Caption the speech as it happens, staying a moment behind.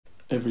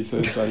Every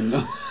Thursday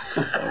night.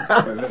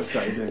 Let's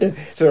stay again.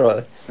 It's all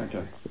right.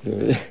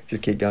 Okay.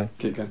 Just keep going.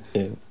 Keep going.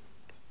 Yeah.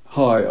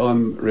 Hi,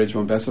 I'm Reg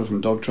Mombassa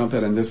from Dog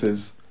Trumpet, and this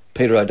is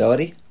Peter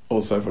O'Doherty.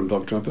 also from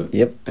Dog Trumpet.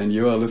 Yep. And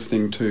you are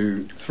listening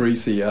to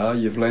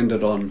 3CR. You've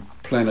landed on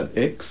Planet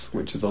X,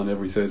 which is on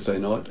every Thursday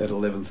night at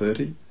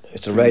 11:30.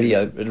 It's a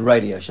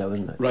radio show,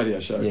 isn't it? Radio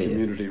show, Yeah,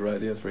 community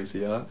radio,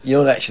 3CR.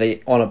 You're not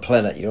actually on a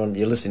planet. You're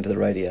listening to the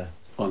radio.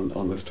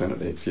 On this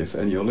Planet X, yes.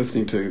 And you're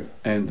listening to,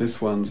 and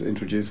this one's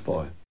introduced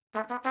by.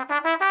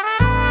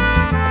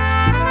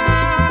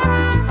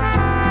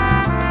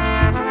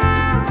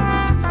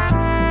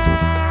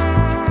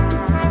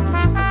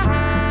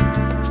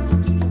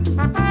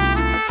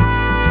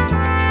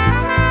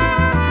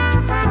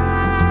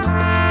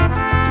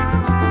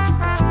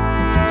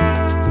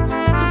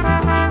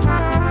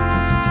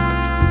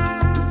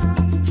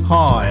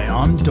 Hi,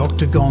 I'm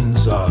Dr.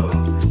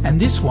 Gonzo, and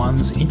this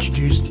one's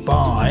introduced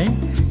by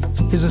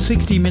is a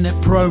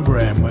 60-minute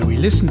program where we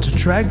listen to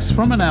tracks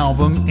from an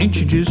album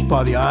introduced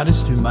by the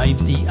artist who made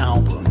the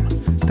album.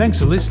 Thanks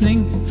for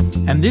listening,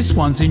 and this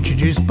one's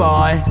introduced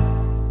by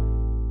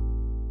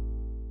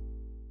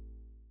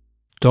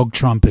Dog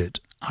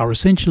Trumpet are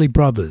essentially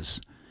brothers,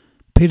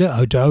 Peter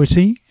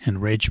O'Doherty and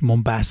Reg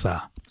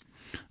Mombassa.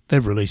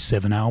 They've released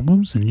 7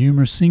 albums and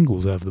numerous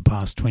singles over the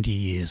past 20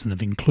 years and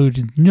have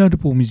included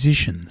notable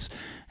musicians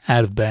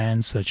out of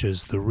bands such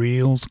as The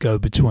Reels,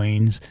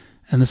 Go-Betweens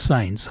and The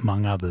Saints,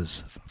 among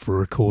others, for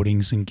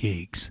recordings and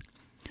gigs.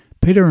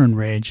 Peter and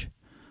Reg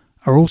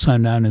are also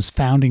known as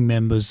founding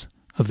members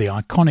of the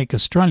iconic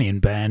Australian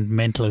band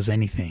Mental as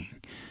Anything.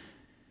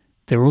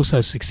 They're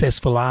also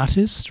successful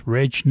artists,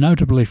 Reg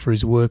notably for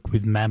his work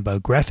with Mambo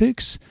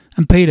Graphics,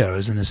 and Peter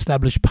as an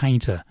established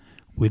painter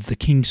with the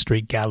King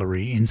Street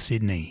Gallery in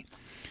Sydney.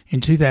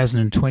 In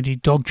 2020,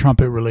 Dog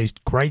Trumpet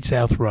released Great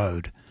South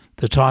Road,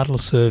 the title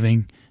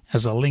serving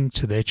as a link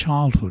to their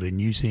childhood in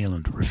New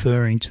Zealand,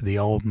 referring to the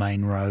old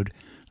main road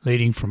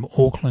leading from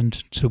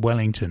Auckland to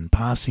Wellington,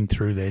 passing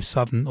through their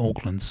southern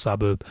Auckland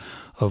suburb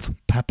of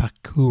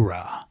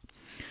Papakura,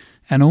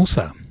 and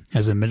also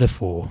as a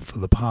metaphor for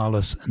the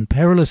parlous and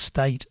perilous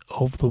state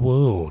of the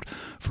world,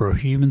 for a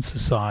human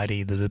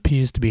society that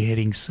appears to be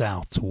heading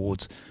south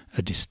towards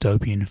a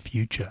dystopian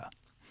future.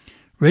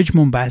 Reg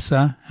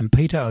Mombassa and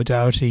Peter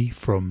O'Doherty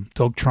from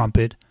Dog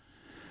Trumpet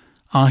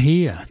are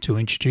here to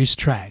introduce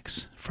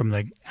tracks from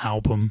the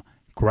album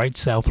Great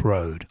South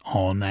Road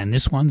on, and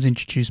this one's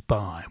introduced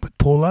by, with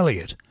Paul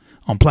Elliott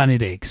on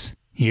Planet X,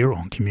 here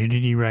on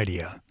Community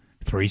Radio,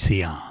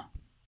 3CR.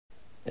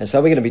 And so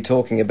we're going to be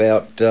talking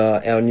about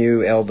our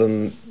new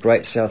album,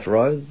 Great South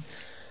Road,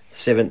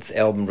 7th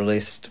album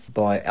released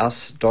by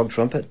us, Dog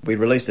Trumpet. We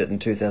released it in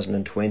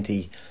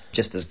 2020,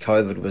 just as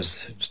COVID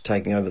was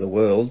taking over the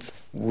world.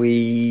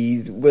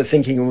 We were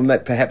thinking, well,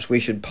 perhaps we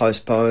should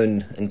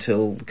postpone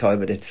until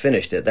COVID had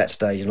finished at that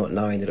stage, not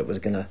knowing that it was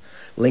going to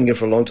linger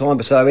for a long time.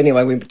 But so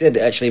anyway, we did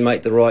actually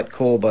make the right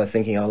call by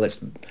thinking, let's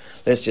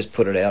just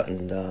put it out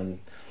and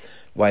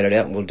wait it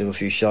out, and we'll do a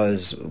few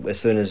shows as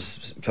soon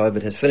as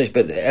COVID has finished.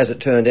 But as it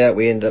turned out,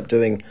 we ended up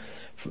doing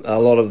a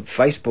lot of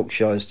Facebook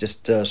shows,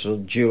 just sort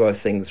of duo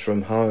things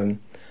from home,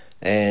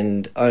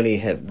 and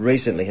only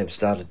recently have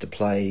started to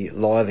play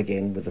live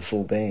again with the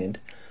full band.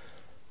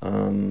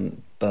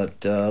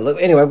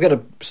 Look, anyway, we've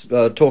got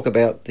to talk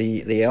about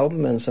the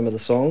album and some of the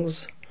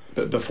songs.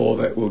 But before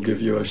that, we'll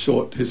give you a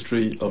short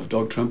history of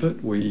Dog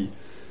Trumpet. We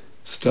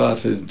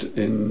started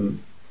in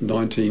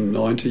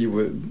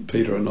 1990.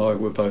 Peter and I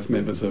were both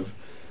members of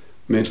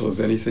Mental as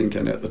Anything,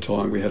 and at the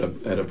time we had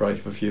a break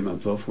of a few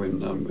months off when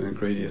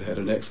Greedy had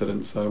an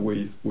accident, so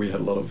we had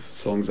a lot of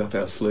songs up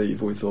our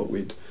sleeve. We thought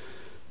we'd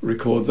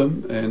record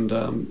them, and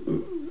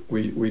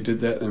we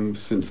did that, and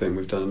since then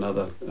we've done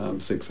another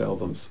 6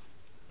 albums.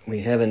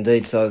 We have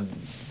indeed. So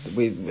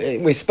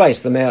we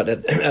spaced them out.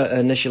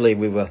 Initially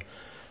we were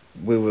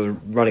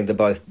running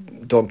both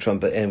Dog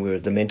Trumpet and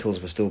the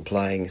Mentals were still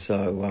playing,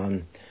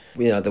 so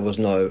there was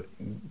no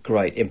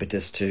great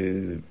impetus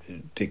to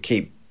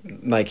keep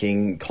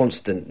making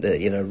constant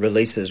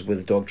releases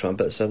with Dog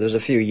Trumpet. So there's a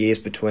few years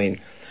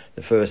between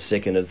the first,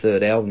 second and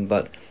third album,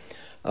 but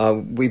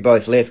we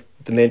both left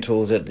the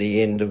Mentals at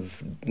the end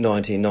of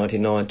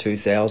 1999,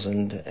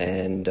 2000,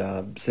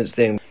 and since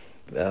then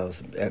our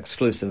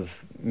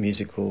exclusive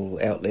musical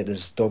outlet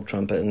is Dog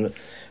Trumpet, and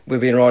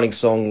we've been writing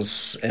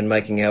songs and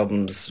making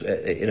albums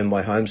in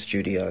my home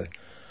studio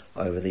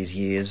over these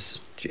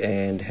years,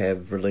 and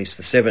have released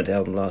the 7th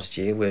album last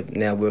year. We're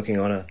now working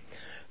on a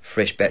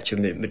fresh batch of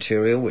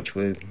material, which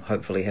we'll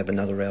hopefully have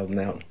another album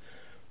out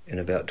in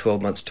about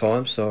 12 months'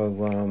 time.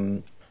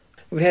 So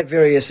we've had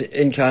various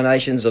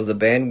incarnations of the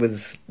band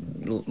with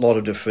a lot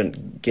of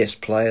different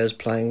guest players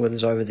playing with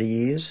us over the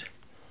years.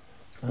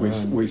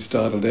 We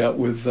started out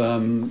with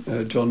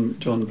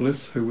John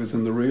Bliss, who was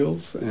in The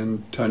Reels,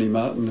 and Tony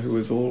Martin, who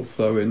was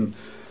also in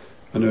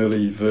an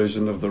early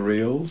version of The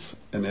Reels.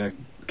 And our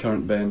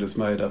current band is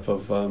made up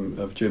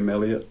of Jim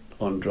Elliott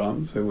on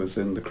drums, who was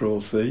in The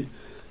Cruel Sea,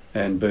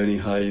 and Bernie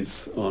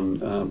Hayes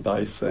on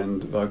bass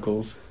and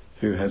vocals,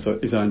 who has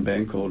his own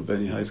band called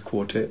Bernie Hayes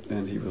Quartet,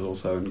 and he was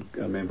also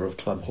a member of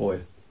Club Hoy.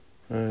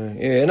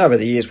 Yeah, and over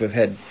the years we've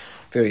had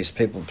various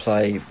people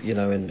play,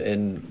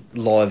 in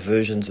live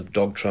versions of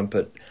Dog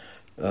Trumpet,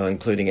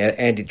 including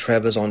Andy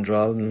Travers on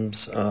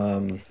drums.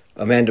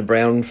 Amanda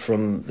Brown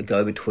from the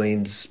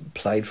Go-Betweens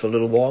played for a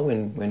little while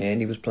when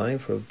Andy was playing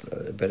for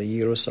about a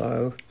year or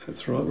so.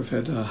 That's right. We've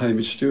had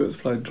Hamish Stewart's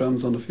played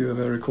drums on a few of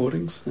our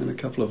recordings and a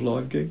couple of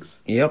live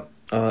gigs. Yep.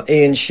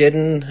 Ian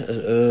Shedden,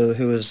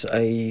 who was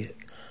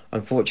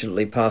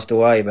unfortunately passed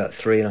away about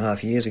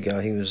 3.5 years ago.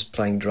 He was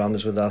playing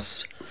drums with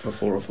us for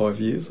 4 or 5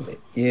 years.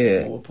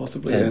 Yeah. Or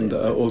possibly. And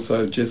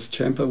also Jess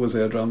Champer was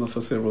our drummer for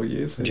several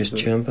years. Jess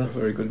Champer. A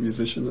very good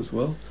musician as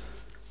well.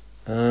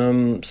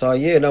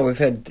 We've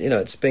had,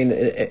 it's been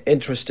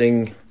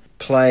interesting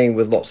playing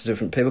with lots of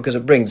different people because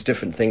it brings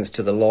different things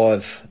to the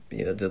live,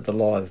 the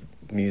live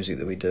music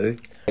that we do.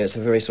 It's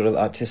a very sort of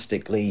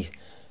artistically,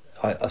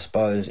 I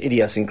suppose,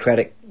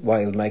 idiosyncratic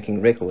way of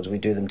making records. We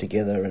do them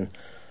together,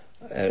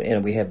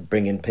 and we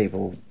bring in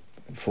people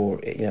for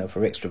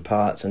extra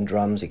parts and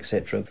drums,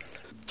 etc.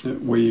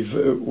 We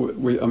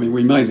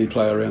mainly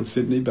play around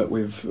Sydney, but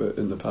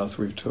in the past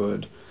we've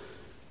toured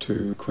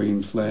to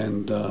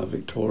Queensland,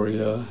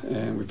 Victoria,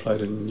 and we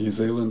played in New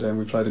Zealand, and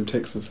we played in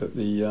Texas at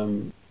the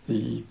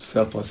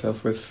South by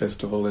Southwest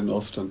Festival in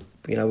Austin.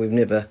 We've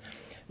never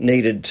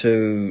needed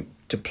to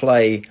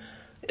play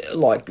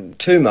like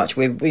too much.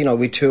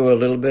 We tour a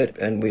little bit,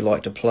 and we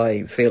like to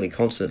play fairly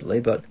constantly,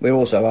 but we're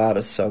also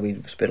artists, so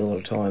we spend a lot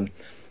of time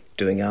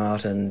doing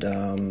art,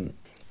 and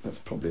that's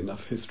probably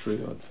enough history,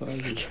 I'd say.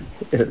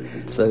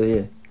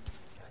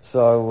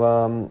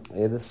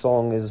 This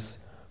song is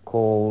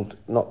called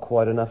Not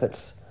Quite Enough.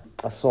 It's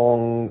a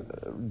song,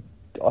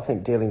 I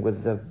think, dealing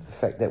with the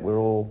fact that we're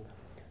all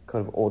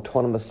kind of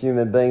autonomous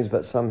human beings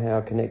but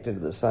somehow connected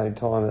at the same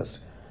time. It's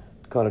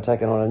kind of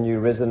taken on a new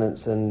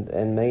resonance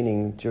and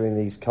meaning during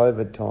these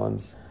COVID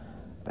times.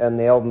 And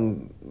the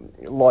album,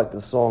 like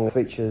the song,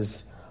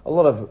 features a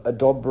lot of a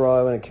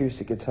dobro and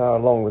acoustic guitar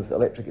along with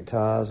electric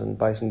guitars and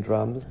bass and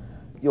drums.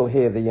 You'll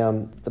hear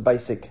the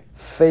basic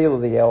feel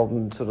of the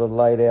album sort of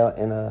laid out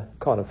in a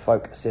kind of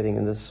folk setting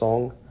in this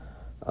song.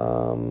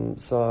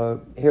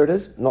 So here it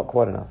is, Not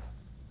Quite Enough.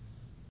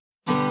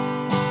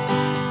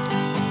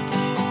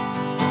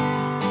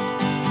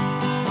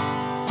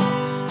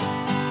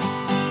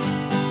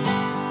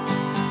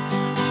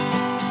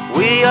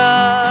 We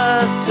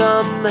are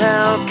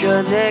somehow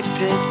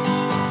connected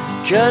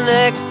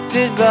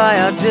by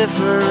our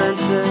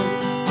differences.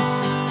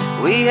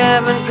 We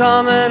have in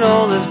common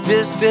all this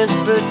distance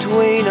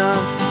between us.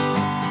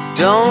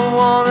 Don't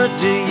wanna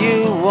do,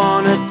 you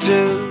wanna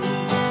do.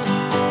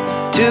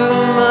 Too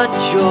much,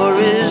 or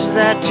is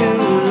that too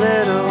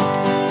little?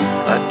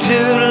 Or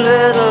too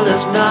little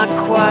is not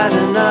quite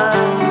enough.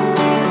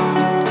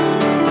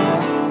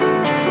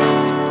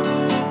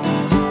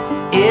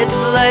 It's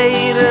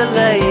later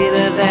than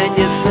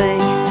you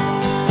think.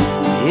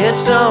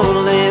 It's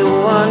only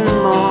one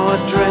more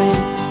drink.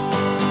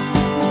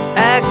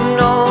 Act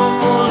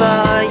normal,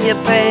 are you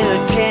paying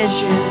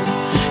attention?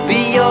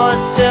 Be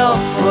yourself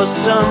or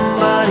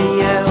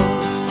somebody else.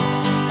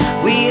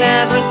 We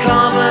have in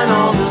common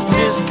all this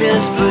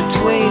distance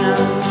between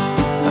us,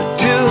 but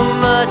too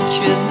much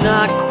is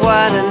not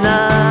quite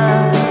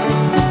enough.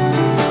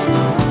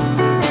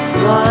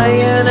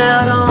 Lying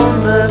out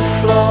on the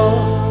floor,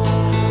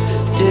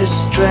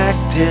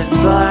 distracted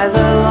by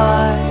the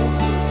light,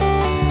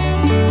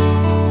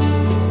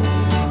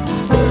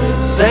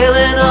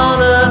 sailing on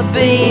a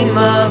beam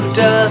of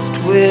dust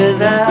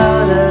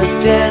without a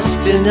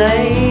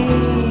destination.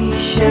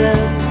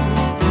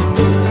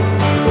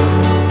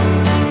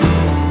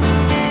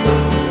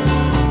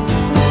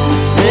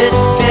 Sit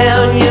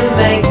down, you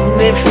make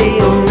me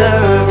feel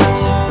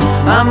nervous.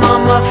 I'm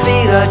on my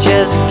feet, I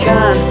just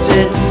can't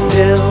sit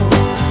still.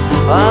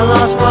 I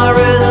lost my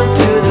rhythm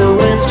to the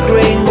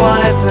windscreen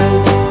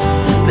wipers.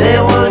 They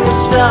wouldn't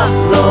stop,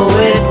 though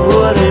it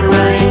wouldn't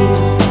rain.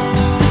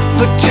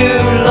 For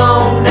too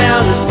long now,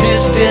 there's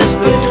distance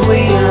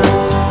between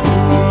us.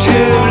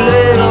 Too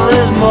little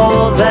is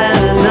more than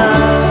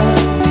enough.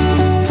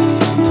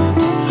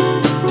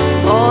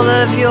 All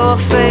of your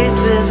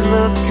faces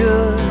look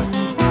good.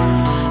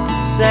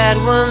 Sad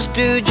ones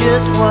do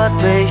just what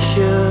they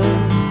should.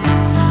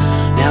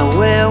 Now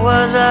where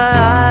was I?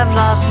 I've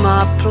lost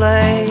my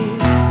place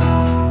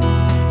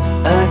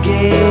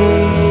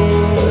again.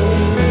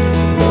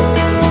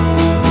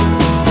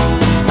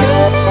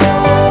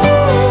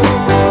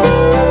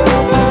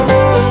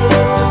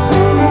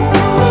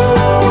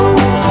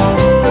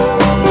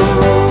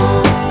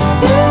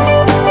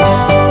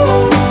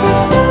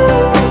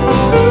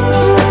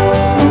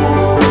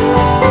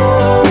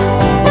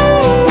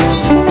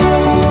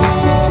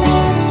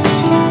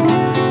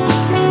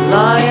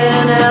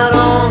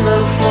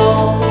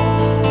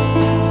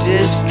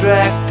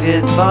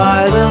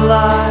 By the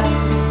light,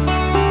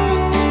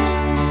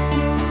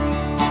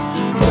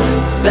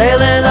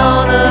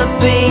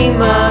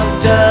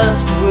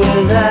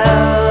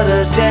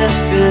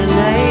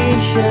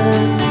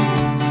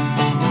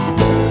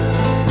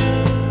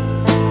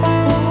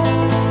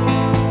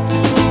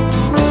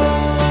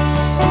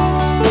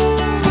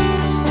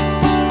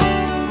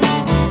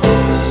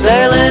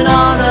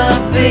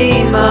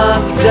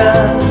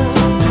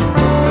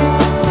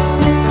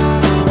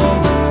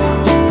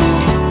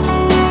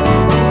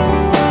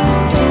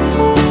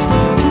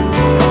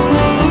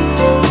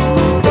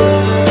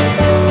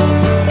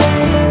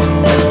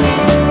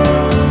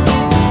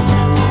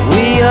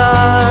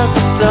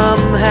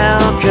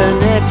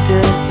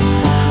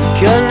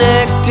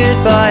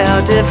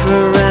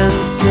 differences.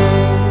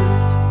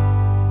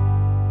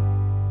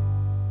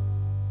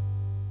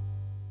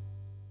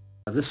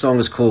 This song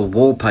is called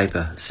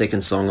Wallpaper,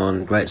 second song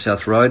on Great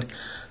South Road.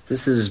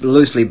 This is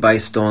loosely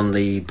based on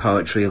the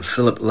poetry of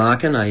Philip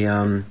Larkin,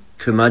 a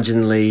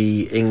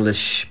curmudgeonly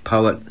English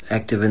poet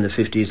active in the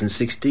 50s and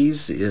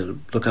 60s.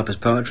 Look up his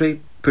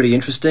poetry. Pretty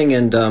interesting,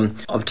 and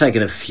I've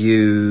taken a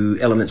few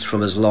elements from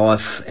his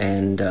life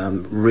and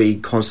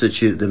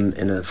reconstituted them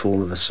in a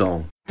form of a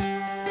song.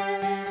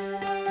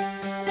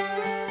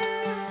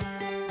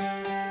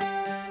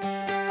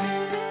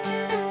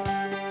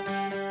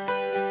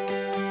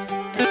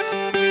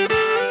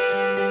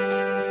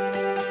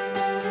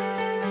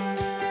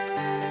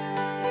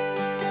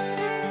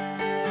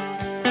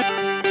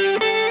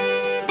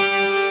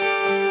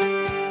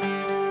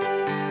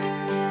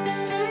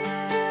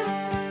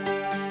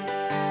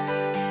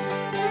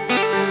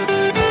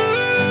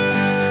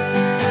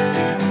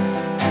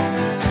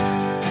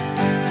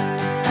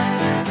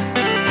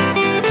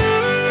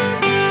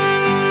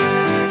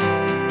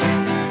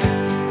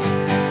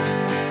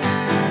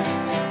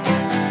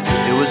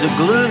 A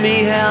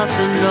gloomy house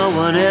and no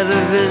one ever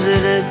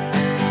visited.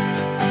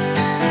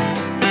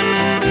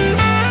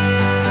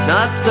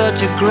 Not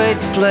such a great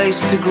place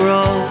to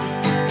grow.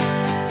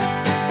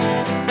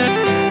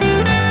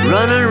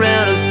 Running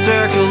around in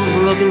circles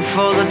looking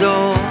for the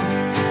door.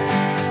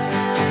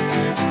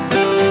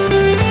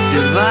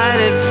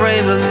 Divided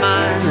frame of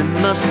mind,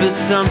 there must be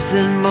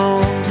something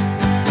more.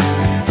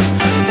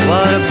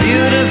 What a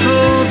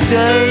beautiful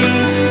day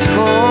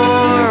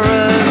for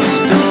a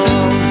storm.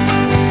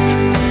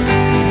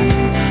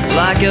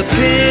 Like a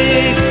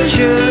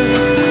picture,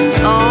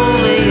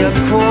 only a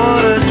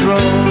quarter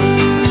drawn.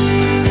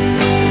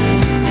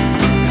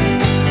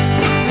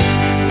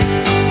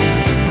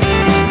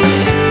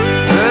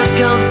 First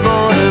comes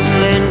boredom,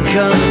 then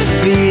comes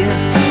fear.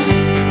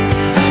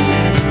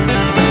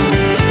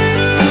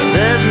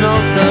 There's no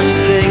such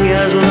thing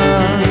as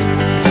love.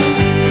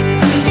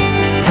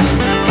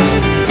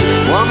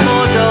 One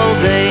more dull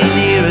day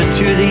nearer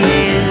to the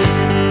end.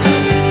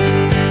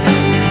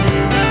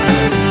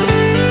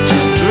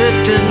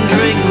 Drift and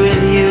drink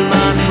with you,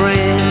 my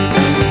friend.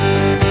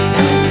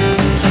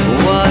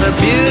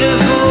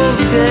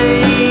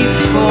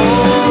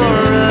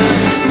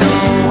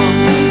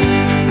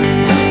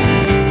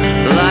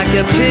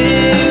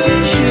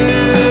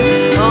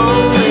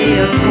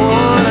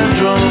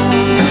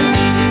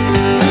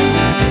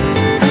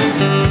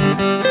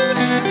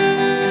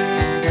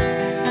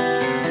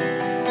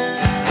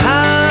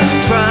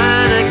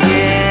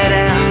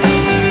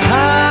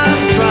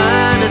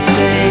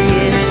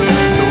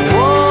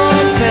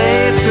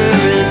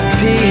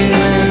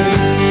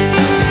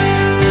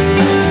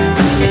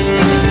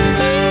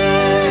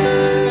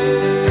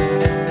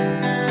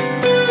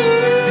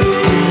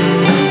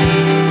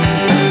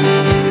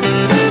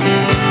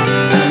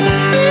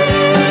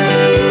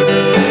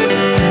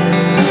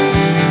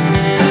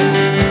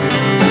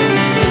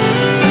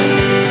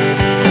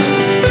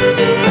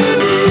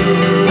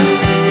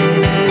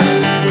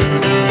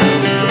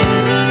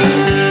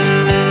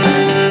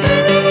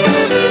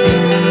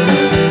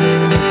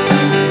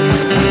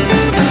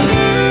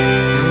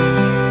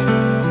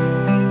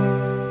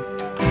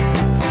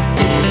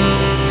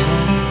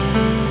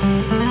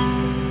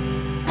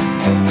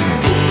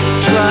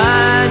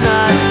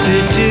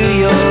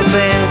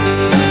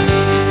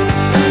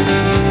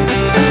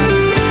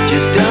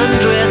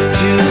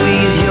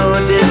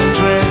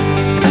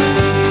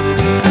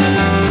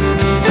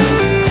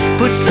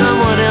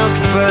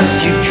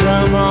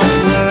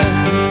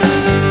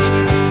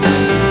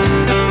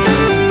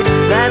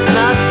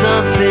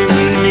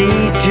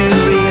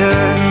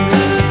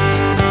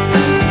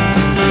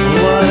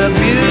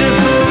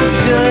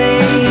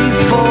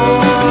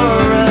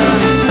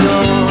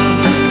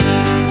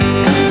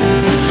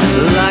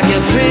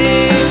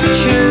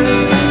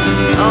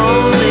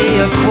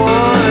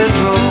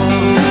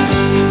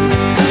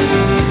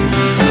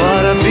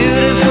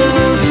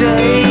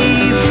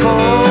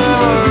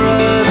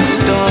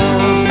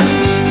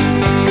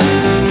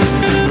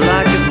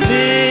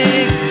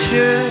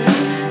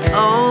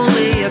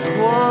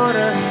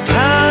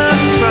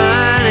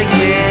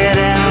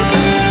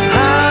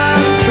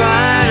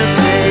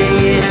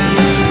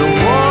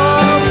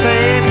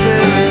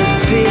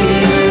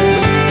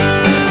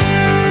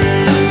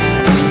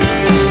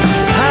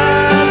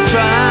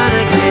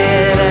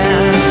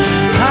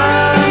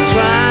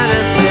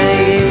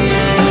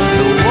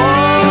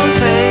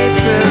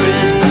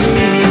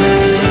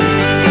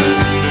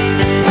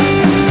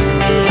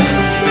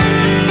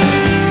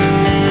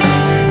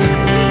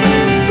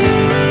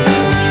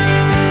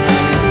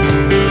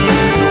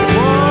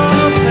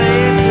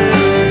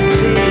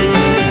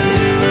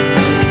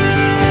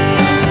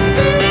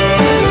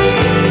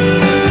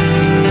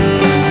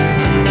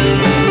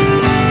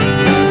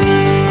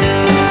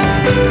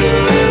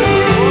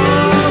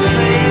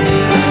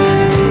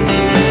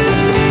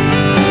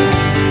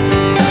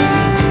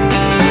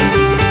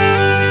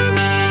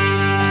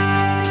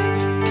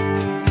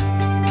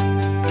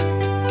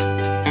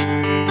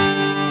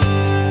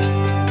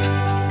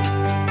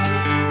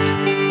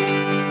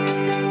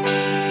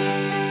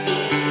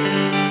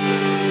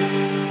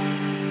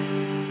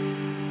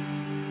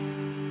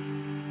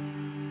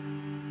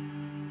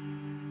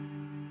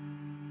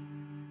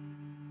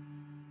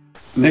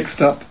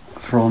 Next up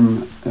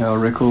from our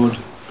record,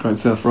 Great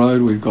South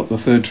Road, we've got the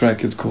third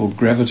track is called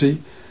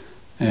Gravity,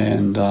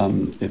 and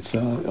it's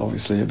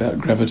obviously about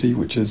gravity,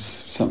 which is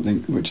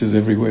something which is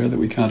everywhere that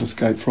we can't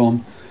escape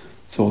from.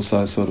 It's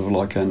also sort of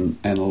like an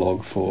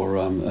analogue for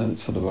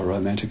sort of a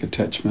romantic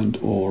attachment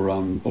or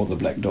the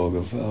black dog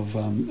of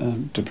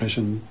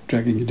depression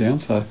dragging you down.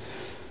 So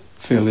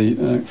fairly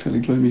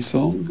gloomy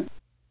song.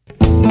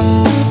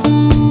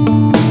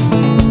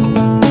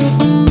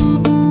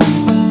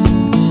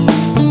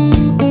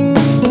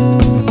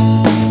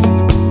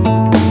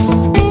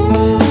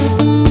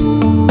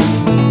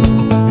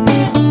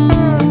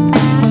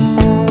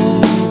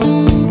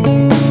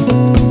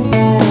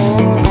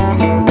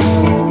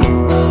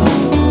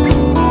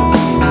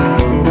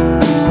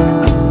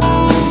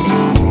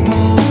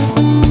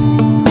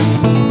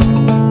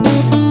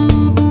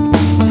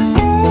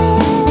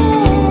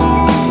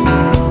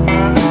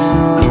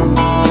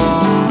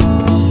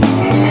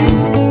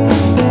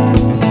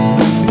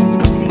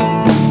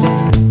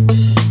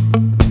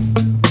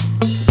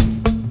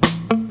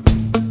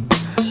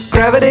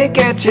 Gravity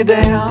gets you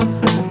down,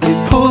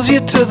 it pulls you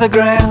to the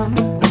ground,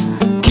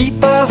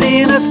 keep us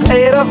in a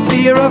state of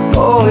fear of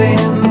falling.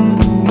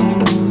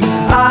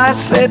 I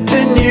said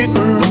to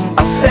Newton,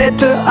 I said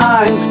to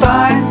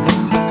Einstein,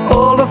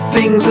 all the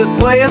things that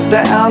weigh us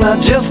down are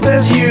just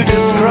as you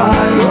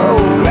described. Oh,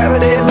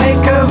 gravity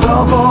make us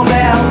all fall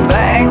down,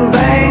 bang,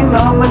 bang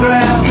on the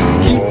ground,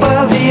 keep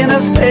us in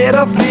a state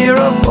of fear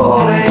of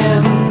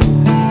falling,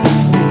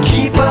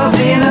 keep us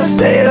in a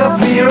state of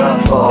fear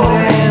of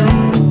falling.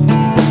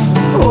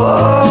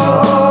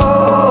 Whoa,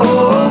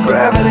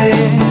 gravity,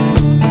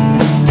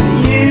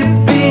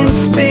 you've been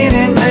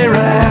spinning me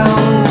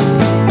round.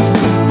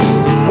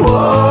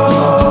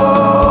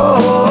 Whoa,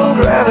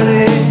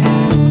 gravity,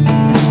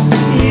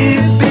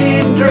 you've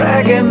been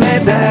dragging me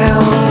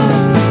down.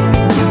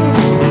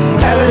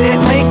 Gravity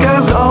make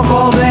us all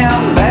fall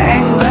down,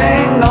 bang,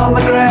 bang on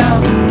the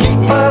ground,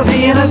 keep us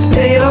in a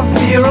state of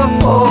fear of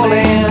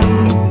falling.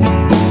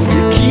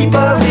 You keep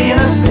us in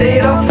a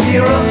state of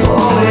fear of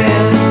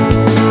falling.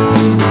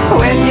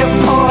 When you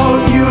fall,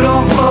 you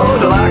don't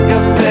float like a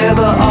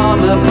feather on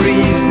a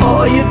breeze.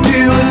 All you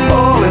do is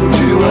fall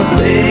into a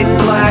big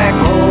black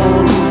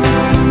hole.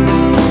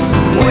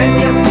 When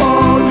you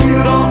fall,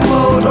 you don't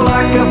float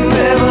like a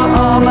feather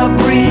on a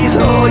breeze.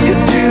 All you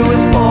do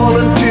is fall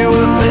into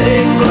a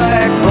big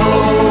black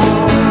hole.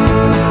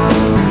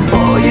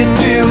 All you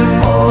do is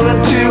fall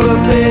into a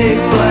big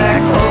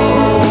black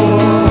hole.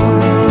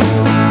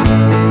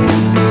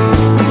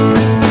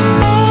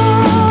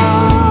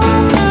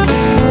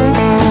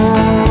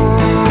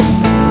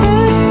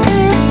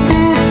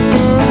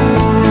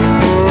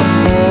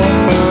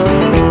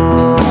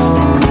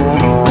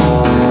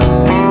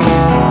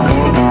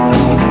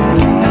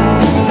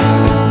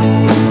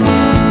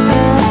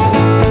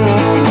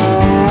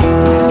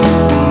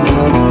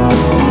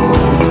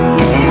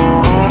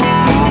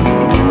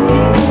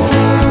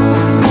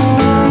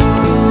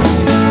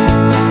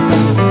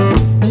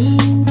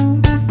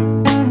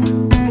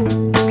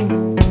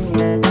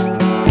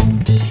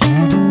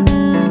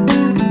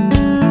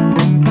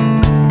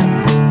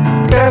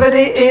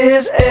 Gravity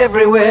is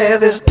everywhere,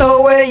 there's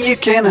no way you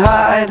can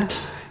hide.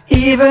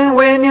 Even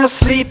when you're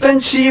sleeping,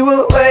 she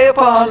will weigh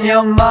upon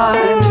your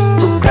mind.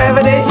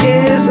 Gravity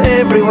is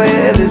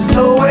everywhere, there's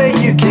no way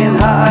you can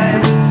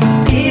hide.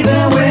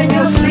 Even when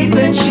you're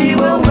sleeping, she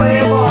will weigh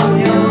upon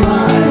your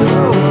mind.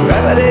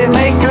 Gravity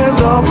make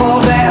us all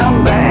fall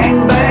down,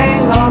 bang,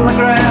 bang on the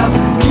ground,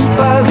 keep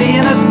us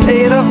in a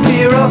state of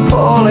fear of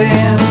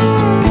falling.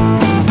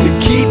 You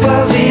keep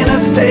us in a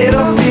state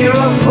of fear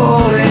of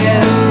falling.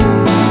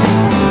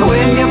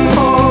 When you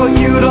fall,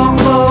 you don't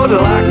float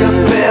like a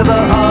feather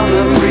on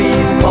the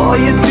breeze. All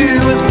you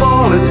do is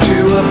fall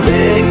into a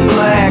big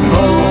black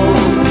hole.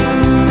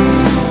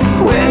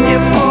 When you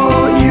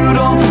fall, you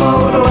don't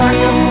float like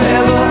a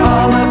feather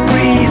on the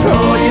breeze.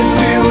 All you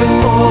do is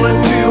fall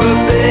into a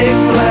big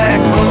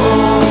black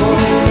hole.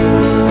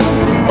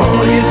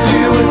 All you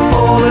do is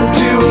fall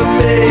into a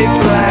big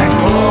black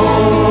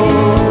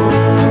hole.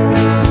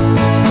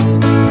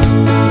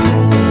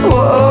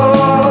 Whoa,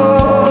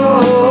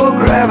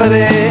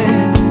 gravity.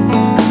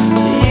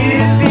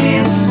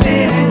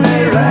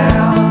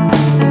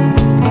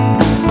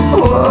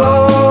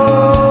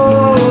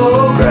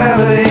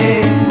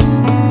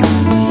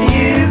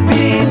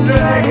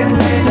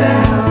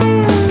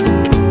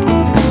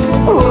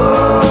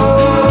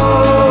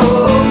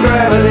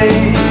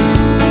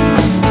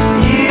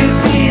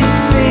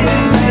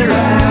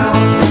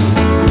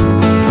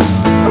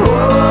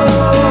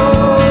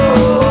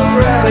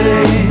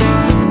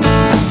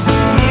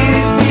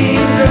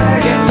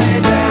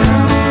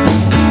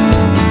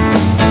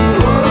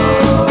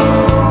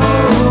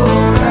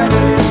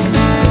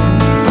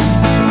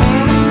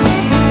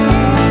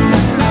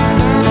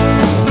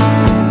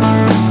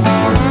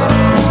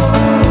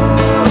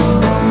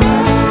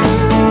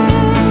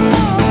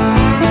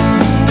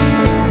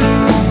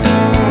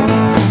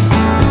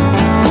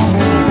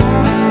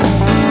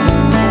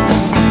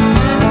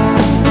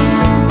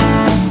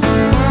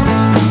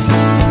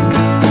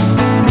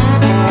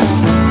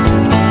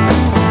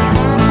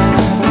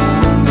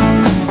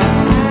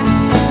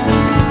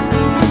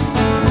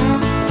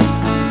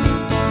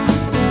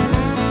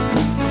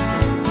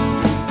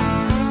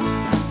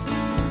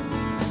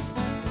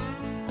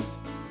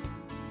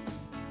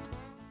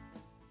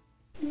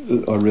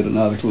 read an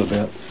article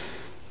about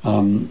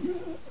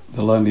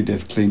the Lonely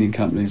Death cleaning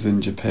companies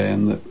in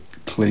Japan that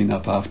clean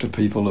up after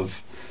people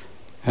have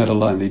had a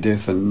lonely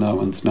death and no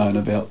one's known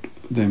about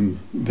them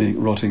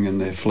being rotting in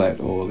their flat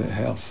or their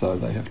house, so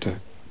they have to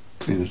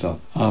clean it up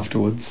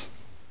afterwards.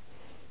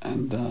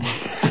 And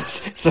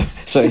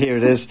so here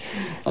it is.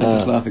 I'm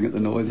just laughing at the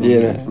noise from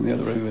the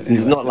other room.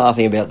 Anyway, not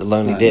laughing about the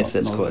lonely deaths.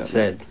 That's quite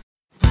sad.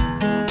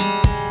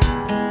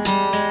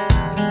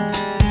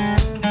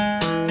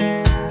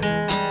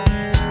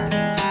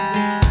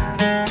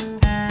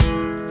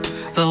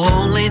 The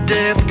Lonely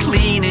Death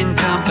Cleaning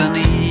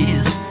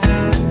Company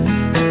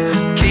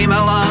came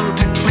along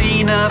to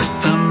clean up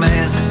the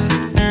mess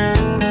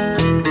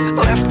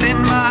left in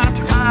my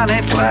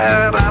tiny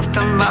flat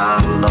after my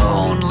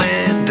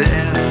lonely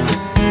death.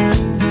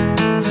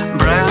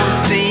 Brown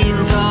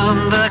stains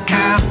on the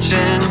couch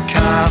and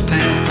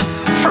carpet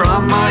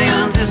from my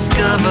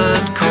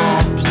undiscovered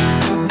corpse.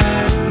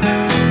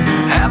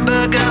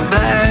 Hamburger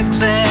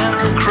bags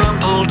and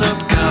crumpled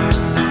up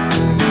cups,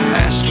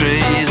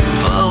 ashtrays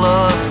full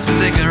of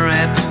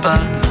cigarette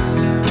butts.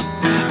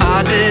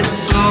 I did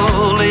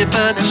slowly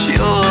but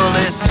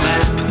surely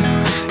slip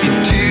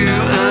into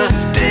a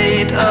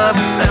state of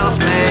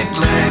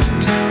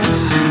self-neglect.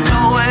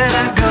 Nowhere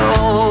to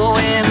go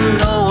and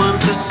no one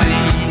to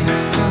see,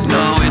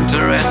 no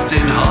interest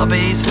in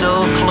hobbies,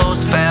 no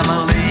close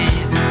family.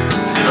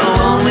 The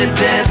Lonely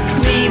Death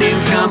Cleaning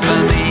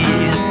Company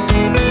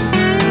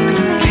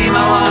came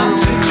along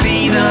to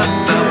clean up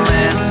the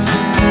mess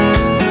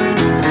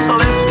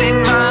left in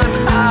my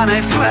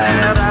tiny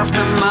flat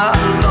after my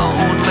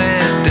lonely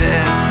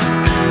death.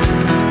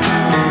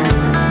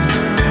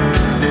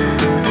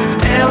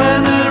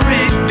 Eleanor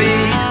Rigby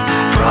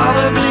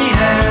probably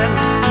had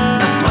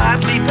a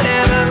slightly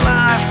better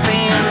life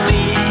than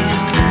me.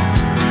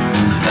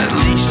 At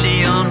least she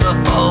owned a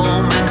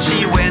home and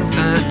she went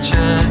to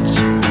church.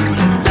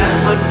 That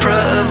would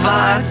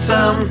provide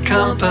some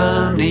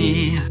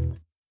company.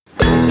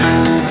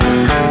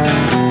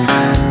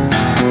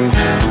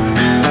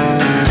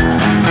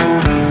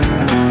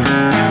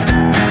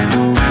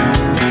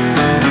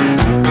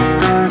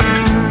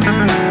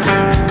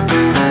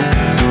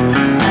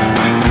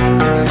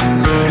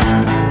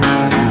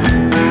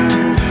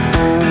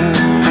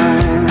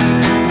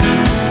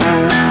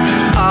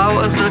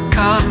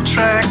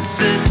 Contract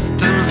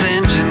systems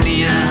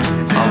engineer.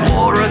 I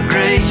wore a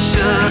grey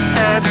shirt,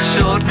 had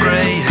short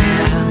grey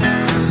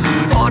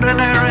hair,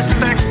 ordinary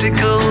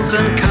spectacles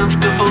and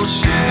comfortable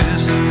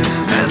shoes,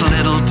 had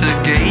little to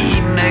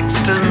gain,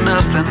 next to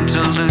nothing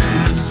to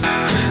lose.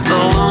 The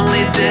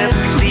Lonely Death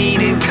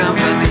Cleaning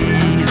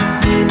Company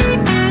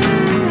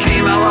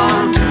came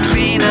along to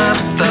clean up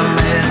the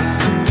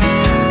mess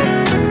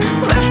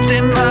left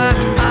in my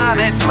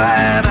tiny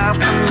flat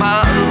after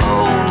my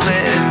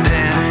lonely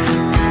death.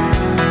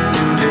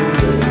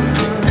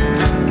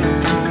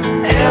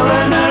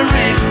 Eleanor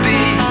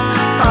Rigby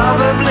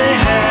probably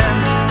had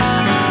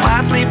a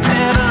slightly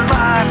better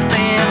life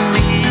than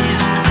me.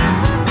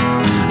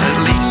 At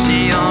least she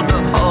owned a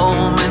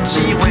home and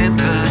she went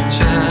to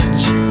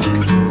church.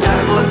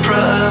 That would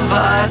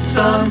provide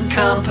some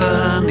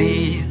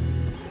company.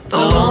 The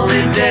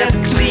Lonely Death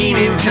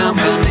Cleaning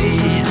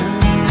Company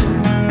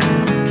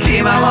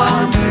came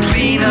along to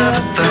clean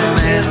up the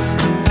mess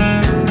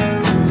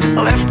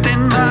left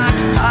in my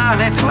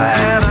tiny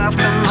flat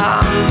after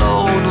my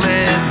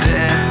lonely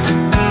death.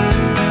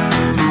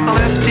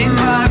 Left in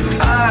my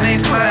tiny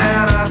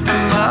flat after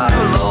my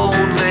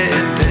lonely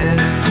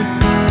death.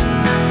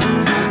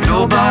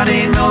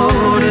 Nobody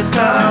noticed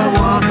I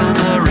wasn't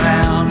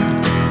around,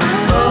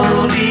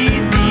 slowly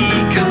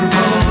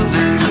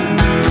decomposing.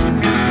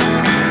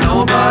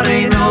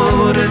 Nobody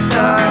noticed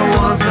I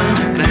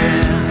wasn't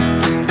there,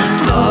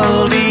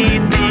 slowly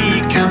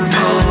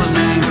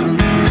decomposing.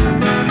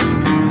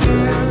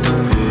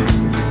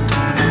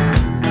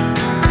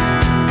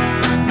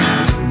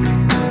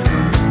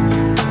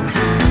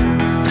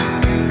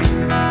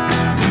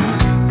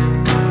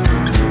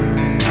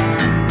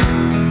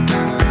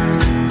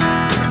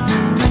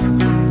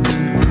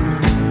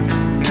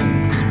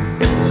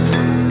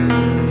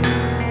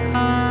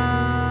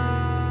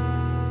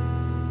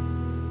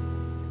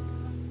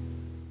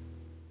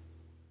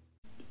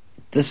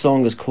 This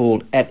song is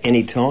called At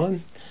Any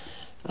Time.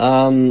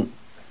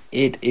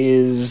 It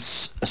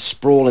is a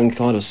sprawling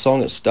kind of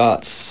song. It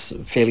starts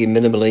fairly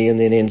minimally and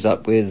then ends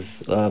up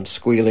with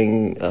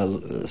squealing,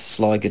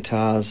 slide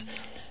guitars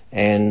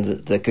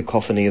and the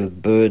cacophony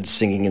of birds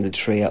singing in the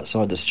tree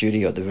outside the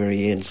studio at the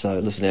very end. So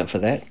listen out for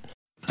that.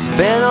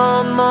 Spent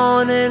all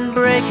morning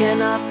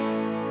breaking up.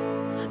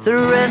 The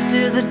rest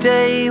of the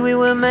day we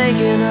were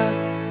making up.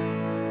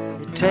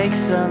 It takes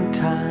some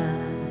time.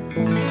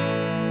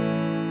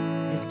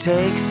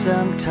 Take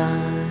some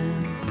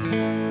time.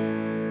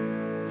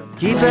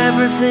 Keep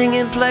everything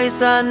in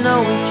place, I know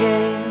we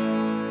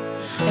can.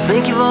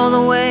 Think of all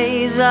the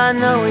ways, I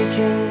know we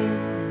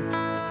can.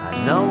 I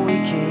know we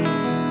can.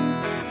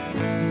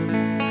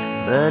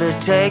 But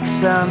it takes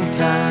some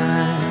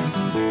time.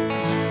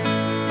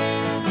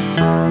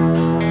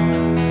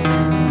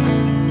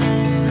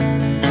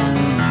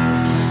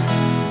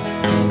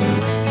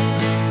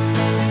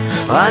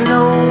 I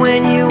know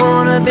when you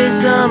wanna be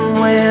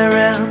somewhere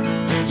else,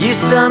 you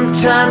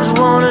sometimes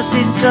wanna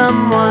see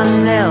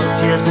someone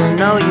else. Yes, I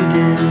know you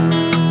do.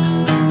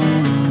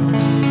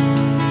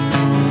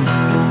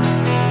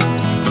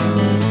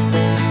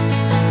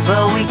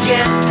 But we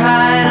get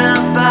tied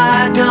up,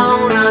 I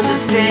don't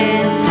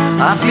understand.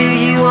 I feel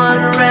you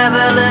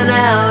unraveling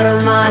out of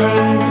my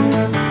hand.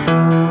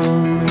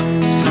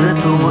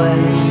 Slip away.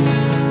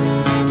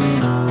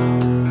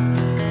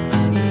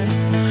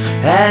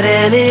 At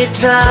any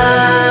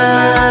time,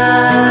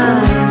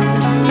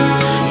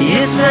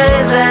 you say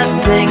that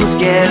things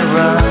get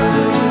rough.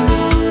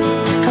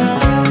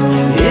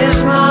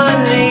 Is my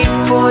need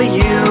for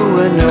you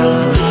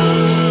enough?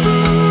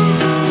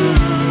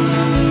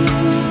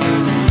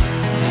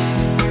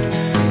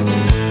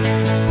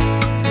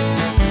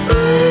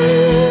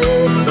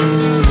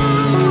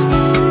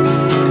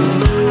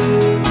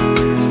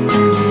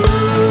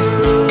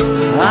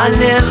 I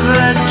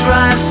never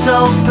drive so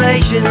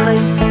patiently,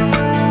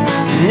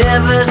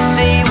 never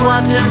see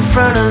what's in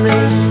front of me.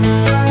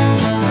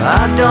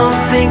 I don't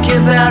think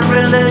about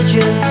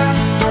religion,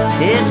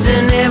 it's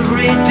an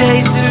everyday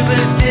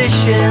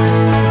superstition.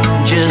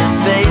 Just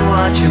say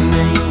what you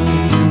mean.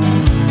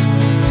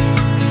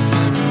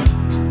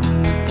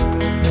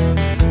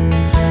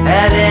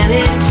 At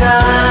any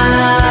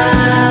time,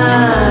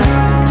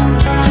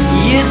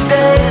 you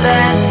say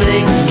that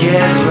things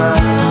get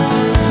rough.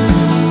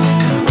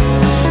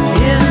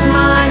 Is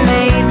my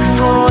need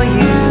for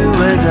you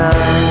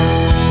enough?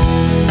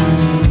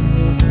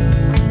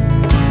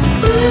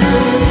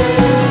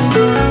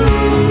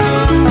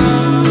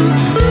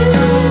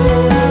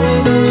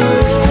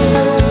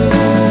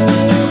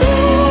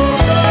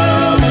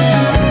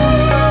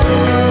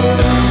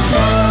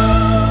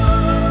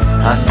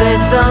 I say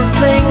some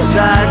things I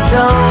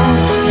don't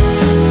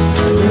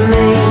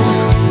mean.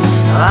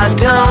 I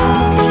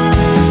don't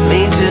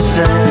mean to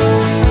say.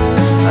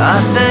 I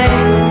say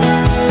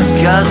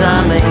 'cause I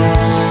mean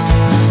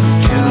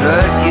to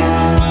hurt you.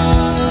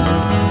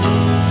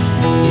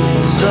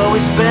 So we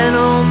spent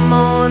all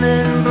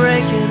morning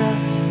breaking up.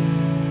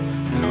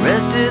 The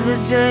rest of the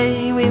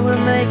day we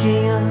were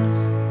making up.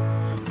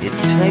 It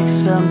takes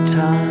some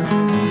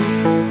time.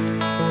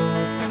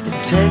 It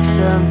takes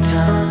some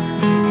time.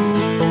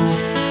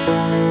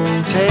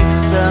 Takes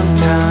some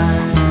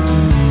time.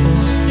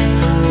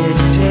 It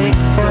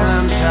takes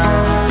some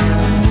time.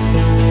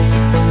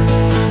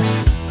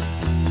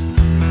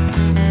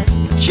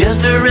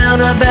 Just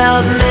around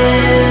about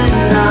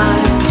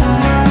midnight,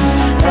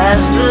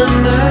 as the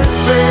moon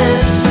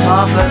slips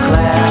off a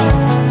cloud,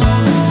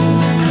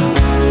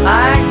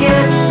 I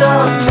get so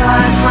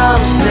tired from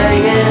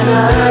staying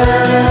up.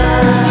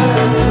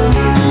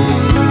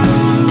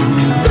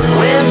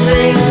 When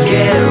things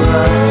get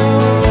rough,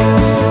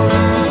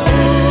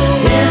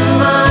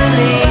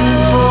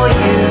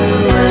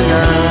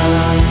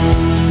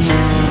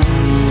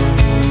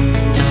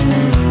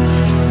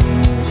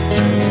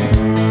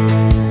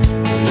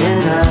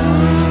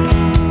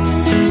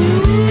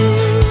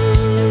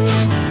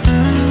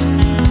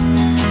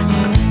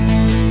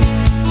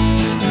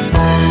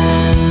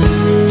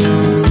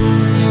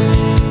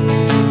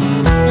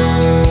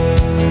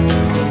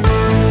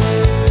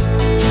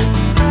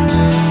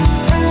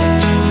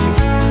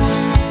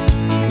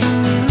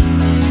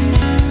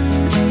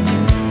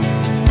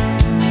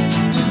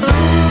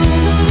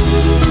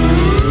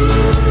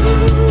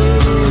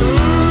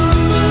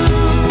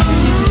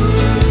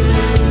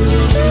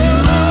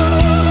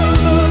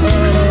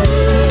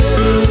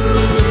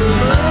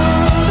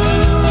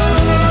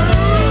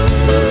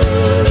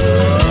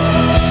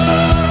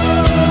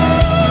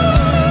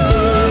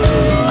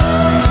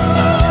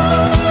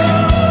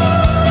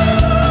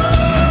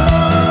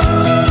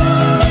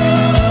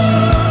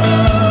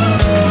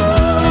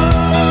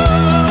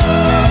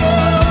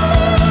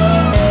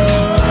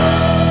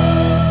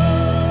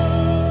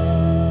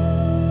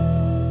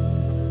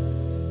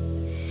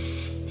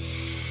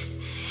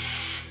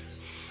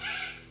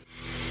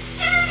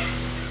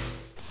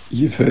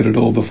 You've heard it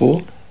all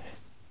before?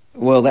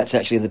 Well, that's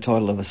actually the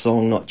title of a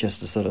song, not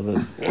just a sort of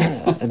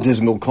a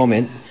dismal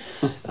comment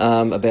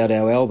about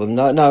our album.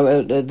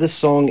 No, this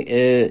song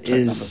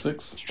is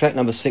track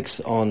number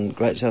 6 on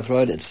Great South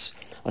Road. It's,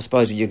 I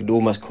suppose you could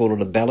almost call it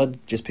a ballad,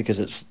 just because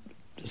it's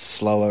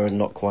slower and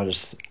not quite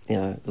as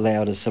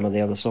loud as some of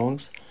the other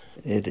songs.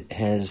 It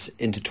has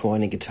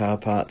intertwining guitar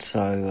parts,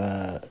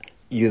 so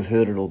you've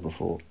heard it all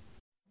before.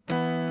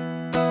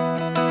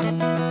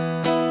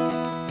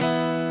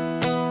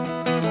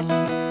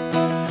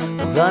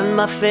 Run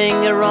my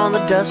finger on the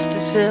dusty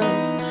sill,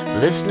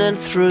 listening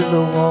through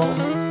the walls,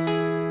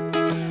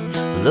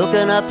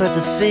 looking up at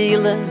the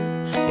ceiling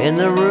in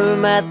the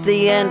room at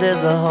the end of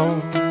the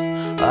hall.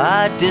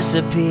 I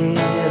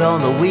disappeared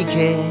on the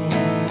weekend.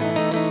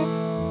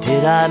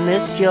 Did I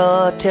miss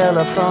your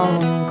telephone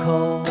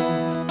call?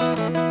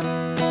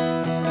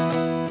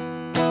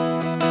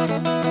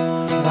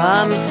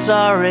 I'm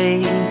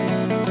sorry,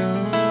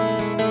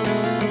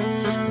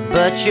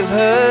 but you've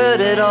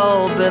heard it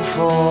all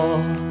before.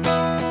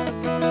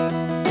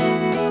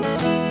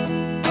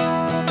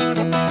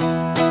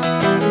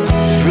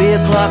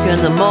 o'clock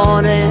in the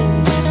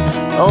morning,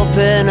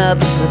 open up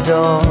the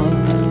door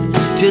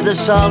to the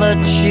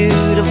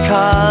solitude of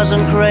cars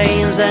and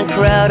cranes and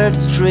crowded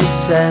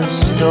streets and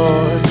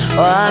stores.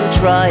 Oh, I'm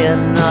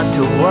trying not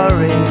to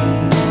worry.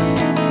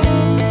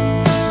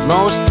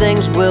 Most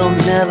things will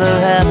never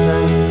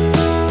happen.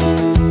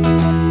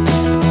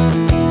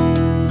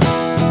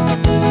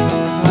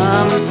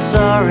 I'm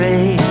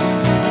sorry,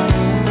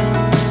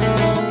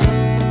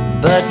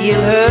 but you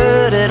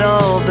heard it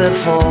all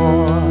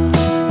before.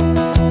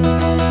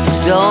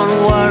 Don't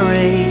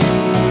worry,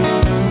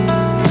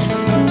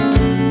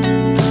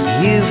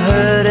 you've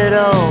heard it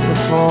all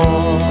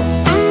before.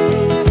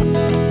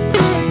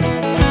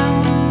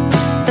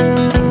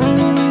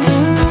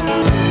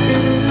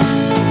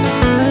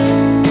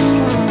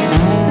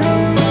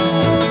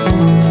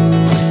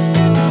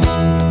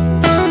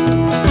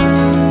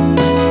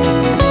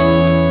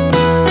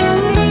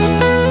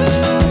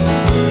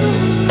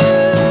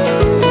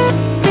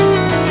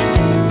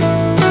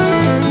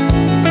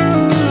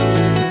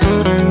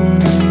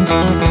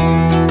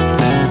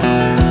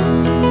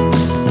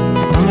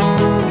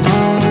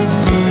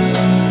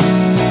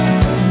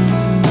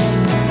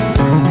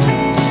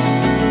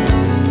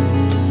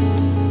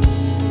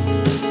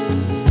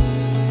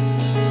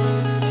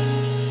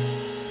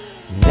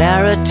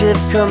 Narrative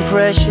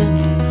compression,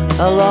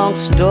 a long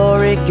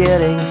story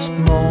getting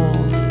small.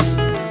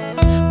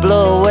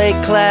 Blow away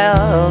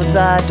clouds,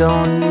 I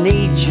don't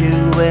need you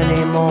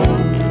anymore.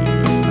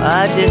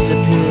 I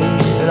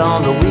disappeared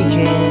on the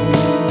weekend.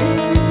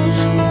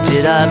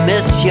 Did I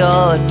miss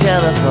your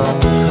telephone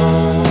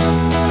call?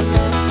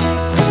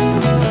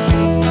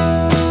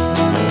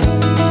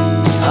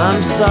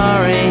 I'm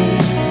sorry,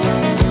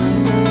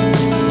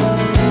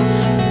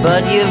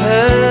 but you've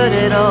heard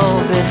it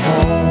all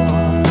before.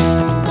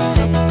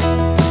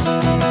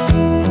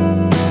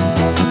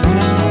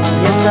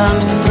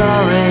 I'm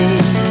sorry,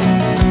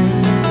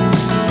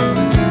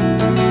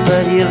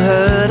 but you've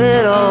heard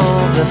it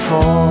all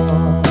before.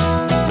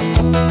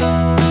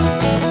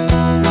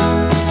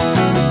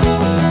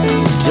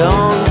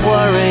 Don't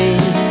worry,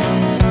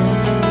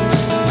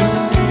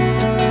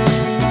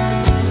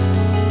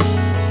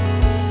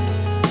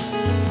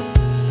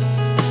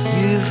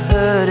 you've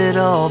heard it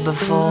all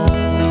before.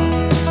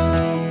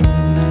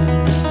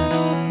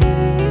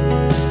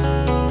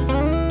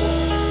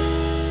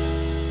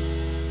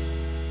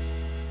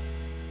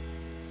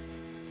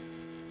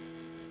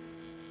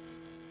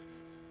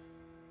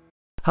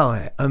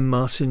 Hi, I'm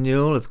Martin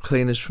Newell of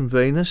Cleaners from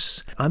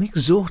Venus. I'm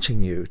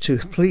exhorting you to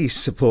please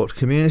support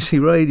community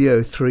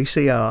radio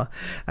 3CR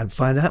and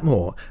find out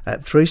more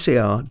at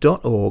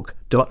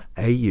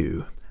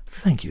 3cr.org.au.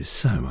 Thank you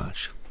so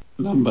much.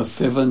 Number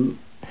 7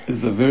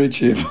 is a very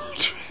cheerful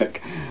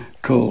track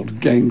called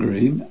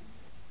Gangrene.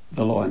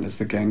 The line is,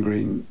 the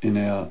gangrene in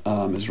our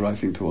arm is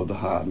racing toward the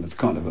heart, and it's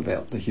kind of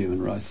about the human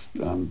race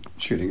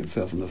shooting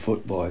itself in the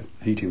foot by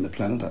heating the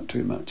planet up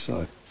too much.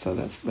 So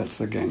that's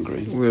the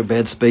gangrene. We're a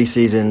bad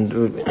species, and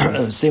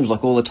it seems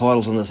like all the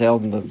titles on this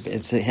album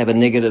have a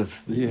negative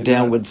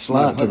downward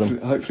slant to them.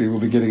 Hopefully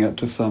we'll be getting up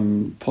to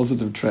some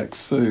positive tracks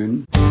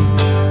soon.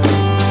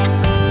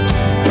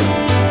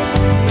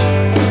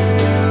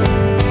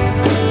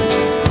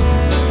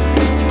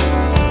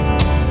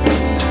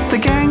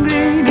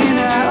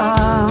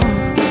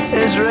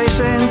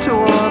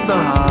 Toward the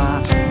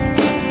heart.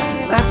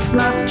 That's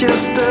not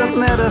just a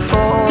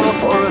metaphor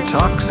for a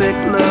toxic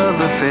love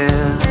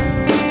affair.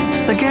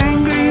 The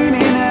gangrene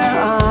in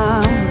our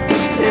arm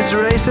is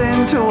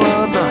racing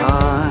toward the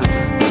heart.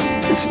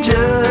 It's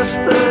just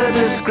the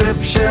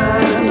description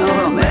of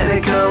a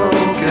medical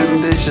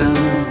condition.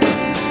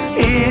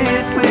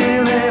 It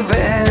will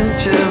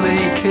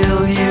eventually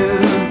kill you.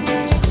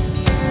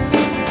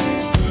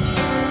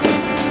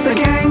 The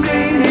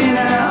gangrene in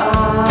our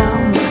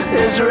arm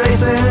is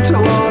racing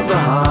toward the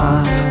heart.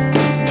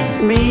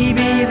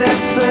 Maybe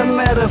that's a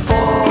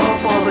metaphor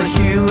for the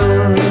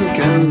human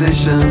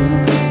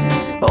condition.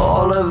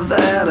 All of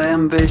that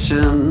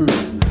ambition,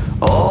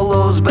 all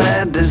those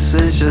bad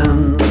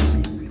decisions,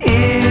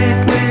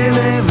 it will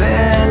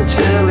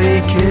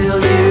eventually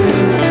kill you.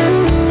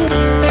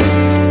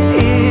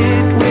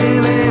 It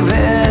will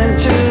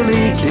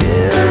eventually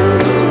kill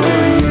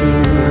you.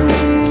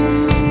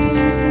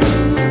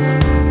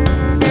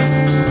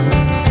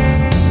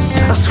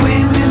 I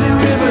swim in a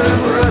river of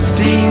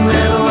rusty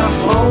metal, I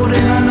float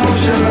in an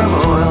ocean of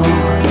oil.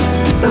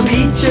 The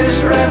beach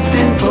is wrapped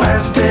in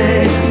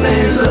plastic,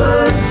 they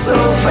look so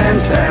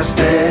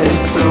fantastic,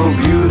 so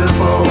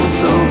beautiful,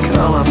 so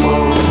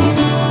colorful.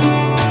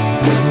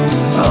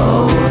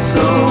 Oh,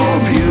 so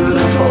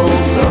beautiful,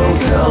 so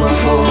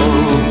colorful.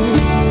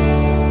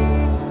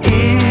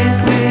 It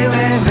will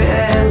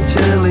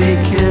eventually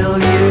kill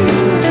you.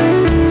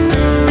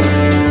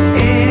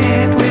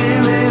 It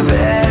will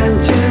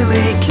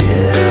eventually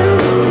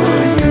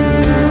kill you.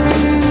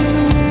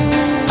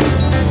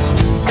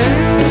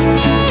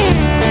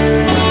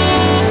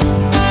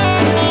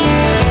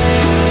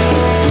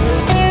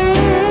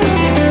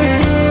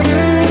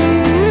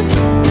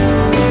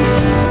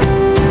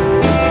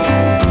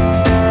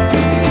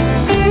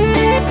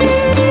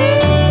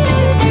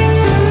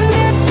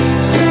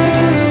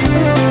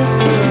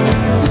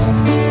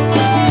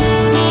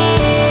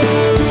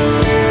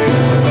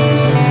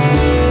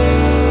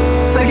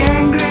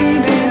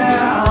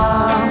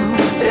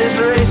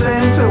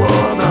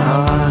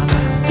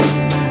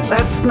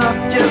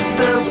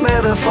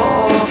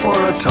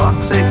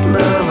 toxic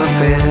love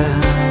affair.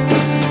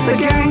 The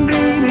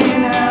gangrene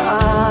in her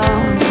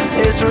arm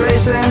is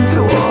racing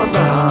toward the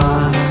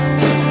heart.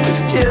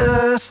 It's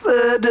just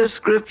the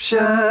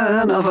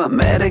description of a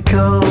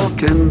medical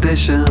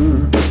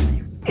condition.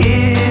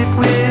 It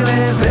will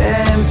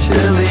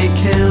eventually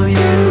kill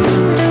you.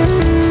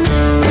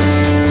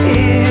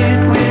 It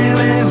will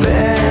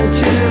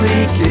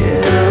eventually kill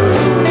you.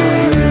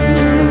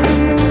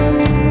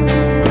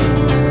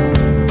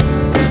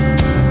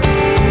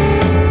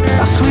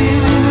 I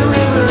swim in a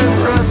river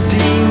of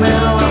rusty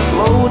metal,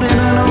 afloat in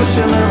an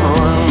ocean of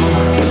oil.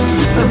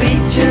 The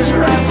beach is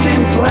wrapped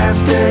in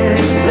plastic.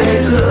 They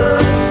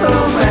look so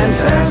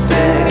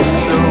fantastic,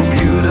 so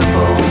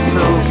beautiful,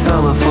 so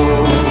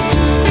colorful.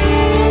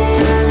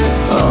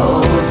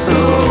 Oh, so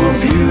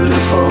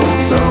beautiful,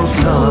 so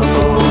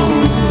colorful.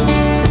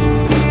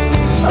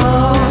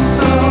 Oh,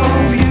 so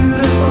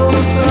beautiful,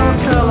 so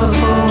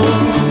colorful.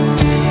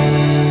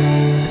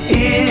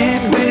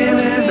 It will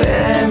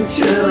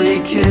eventually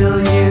kill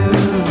you.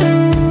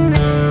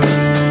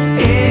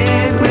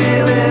 It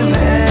will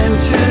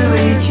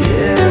eventually kill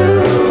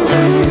you.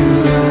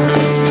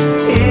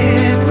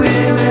 It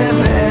will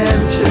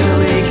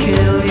eventually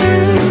kill you.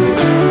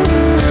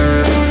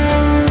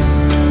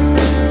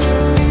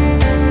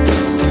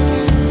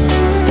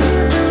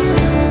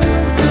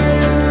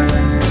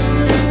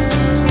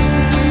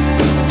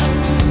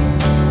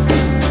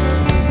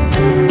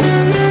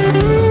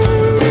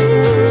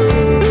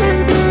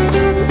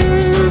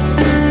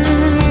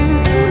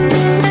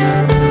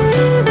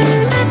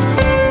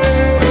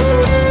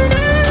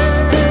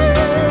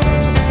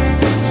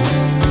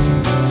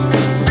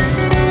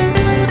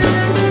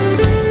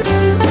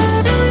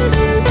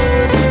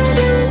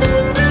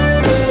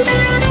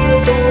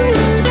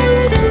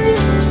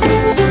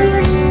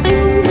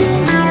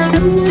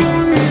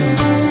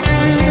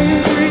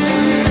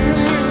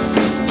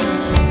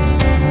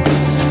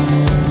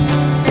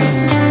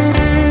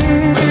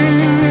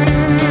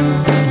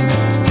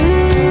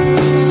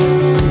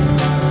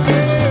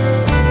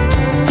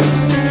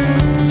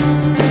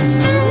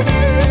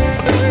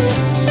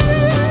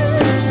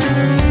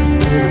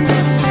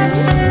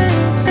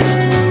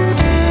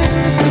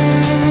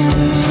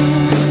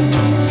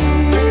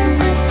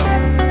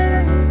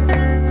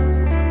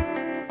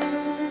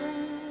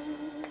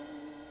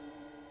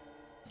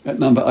 At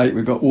number 8,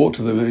 we've got Walk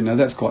to the Moon. Now,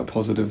 that's quite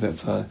positive.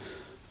 That's a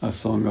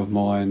song of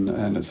mine,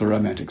 and it's a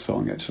romantic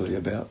song, actually,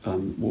 about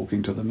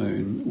walking to the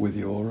moon with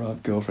your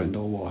girlfriend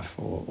or wife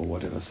or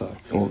whatever. So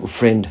Or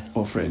friend.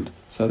 Or friend.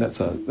 So that's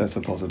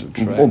a positive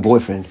track. Or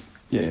boyfriend.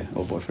 Yeah,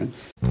 or boyfriend.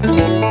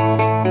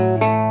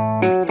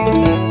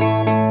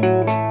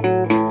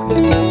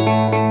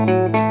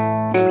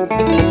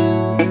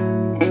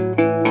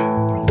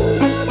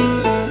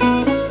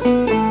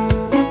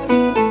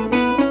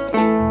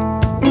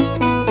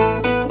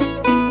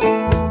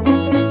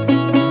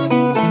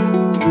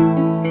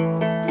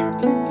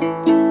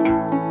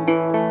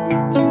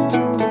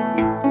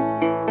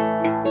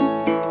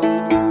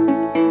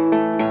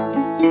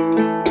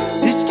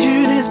 This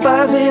tune is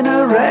buzzing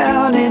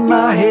around in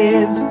my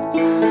head,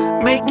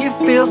 make you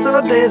feel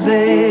so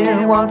dizzy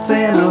once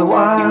in a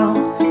while.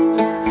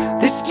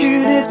 This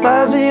tune is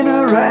buzzing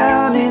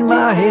around in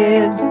my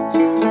head,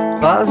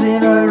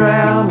 buzzing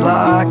around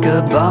like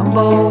a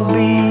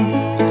bumblebee.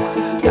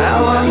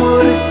 How long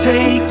would it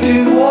take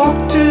to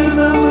walk to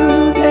the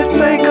moon if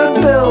they could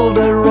build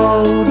a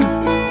road?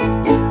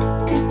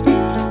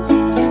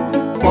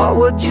 What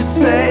would you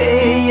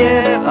say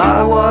if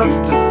I was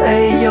to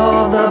say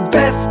you're the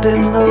best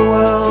in the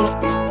world?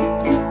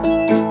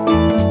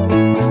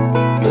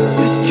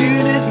 This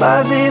tune is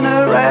buzzing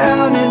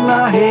around in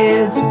my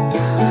head,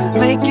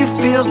 make you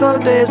feel so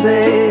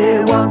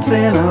dizzy once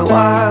in a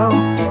while.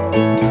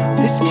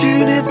 This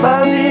tune is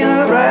buzzing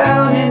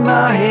around in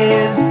my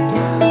head.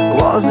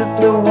 Was it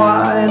the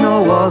wine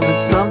or was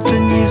it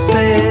something you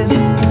said?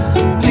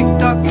 Tick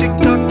tock, tick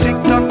tock, tick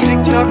tock, tick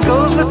tock,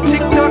 goes the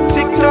tick tock,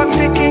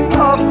 ticking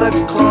of the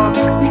clock.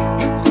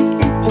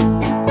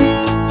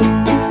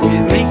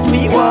 It makes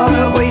me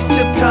wanna waste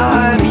your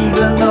time,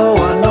 even though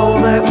I know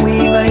that we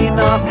may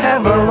not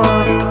have a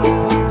lot.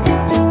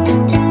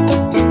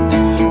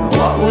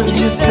 What would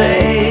you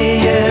say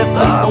if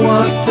I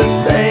was to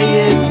say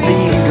it's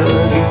been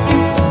good?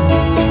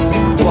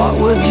 What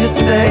would you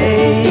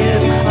say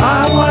if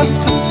I was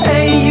to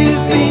say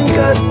you've been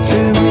good to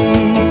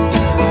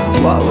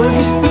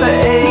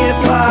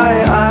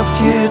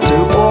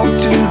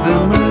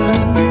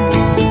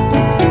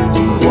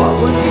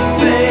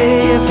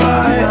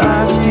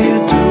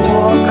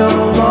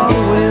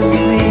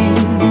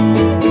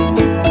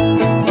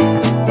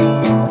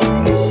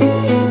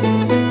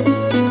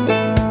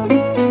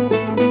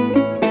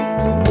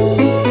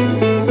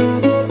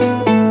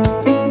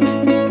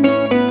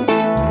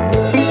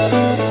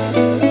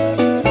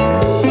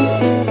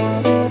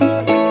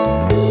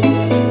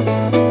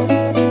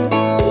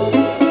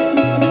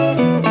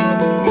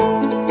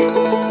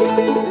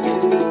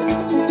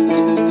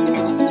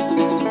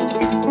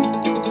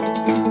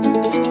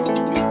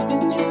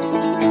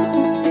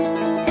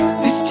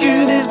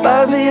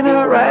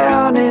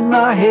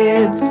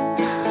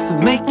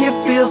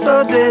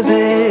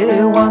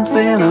once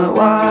in a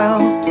while.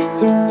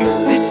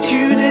 This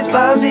tune is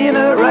buzzing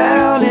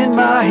around in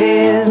my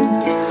head,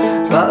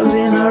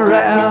 buzzing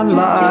around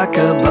like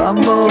a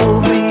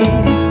bumblebee.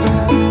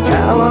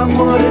 How long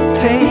would it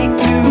take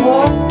to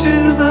walk to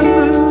the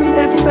moon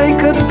if they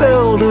could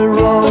build a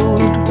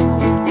road?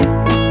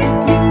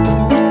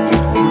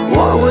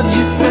 What would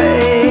you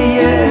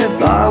say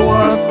if I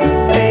was to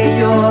say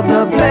you're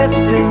the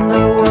best in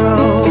the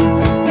world?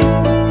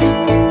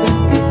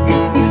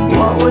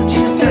 What would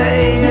you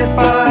say if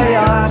I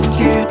asked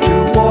you to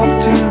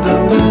walk to the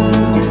moon?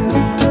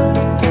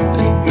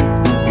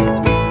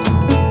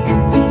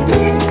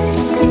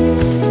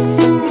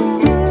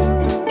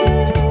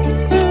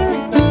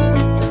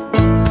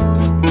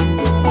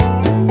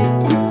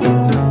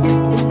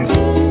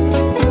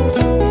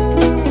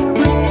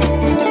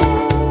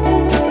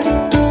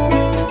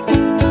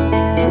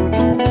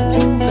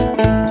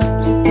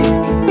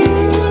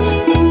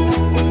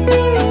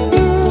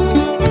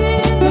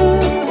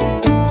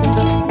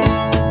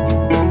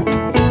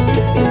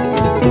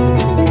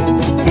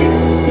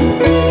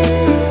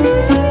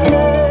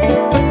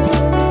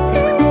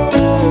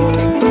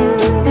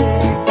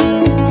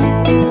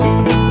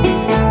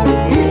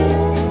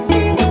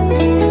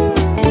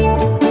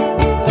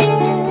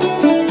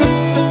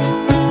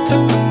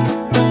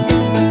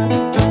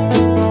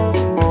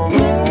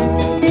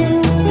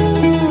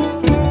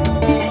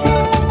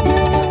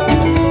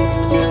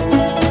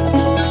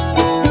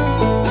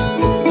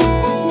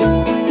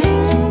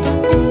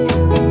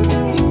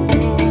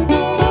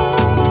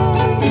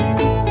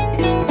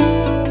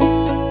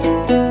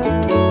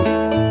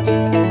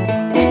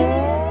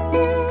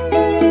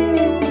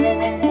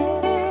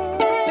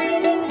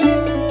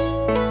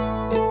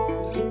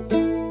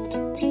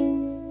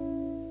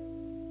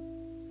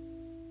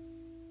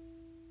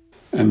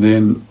 And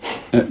then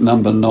at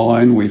number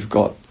 9 we've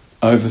got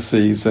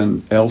Overseas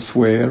and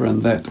Elsewhere,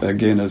 and that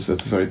again it's a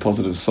very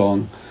positive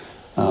song,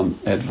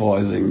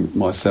 advising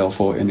myself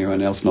or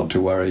anyone else not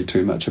to worry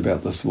too much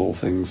about the small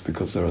things,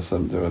 because there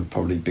are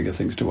probably bigger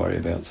things to worry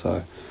about.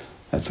 So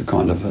that's a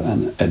kind of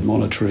an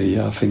admonitory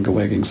finger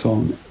wagging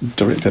song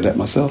directed at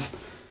myself.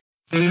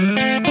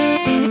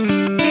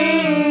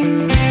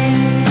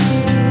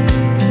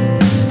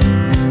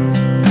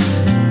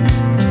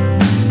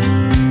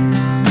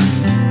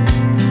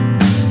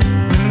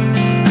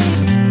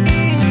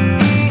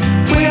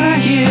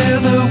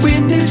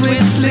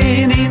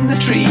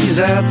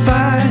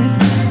 Outside,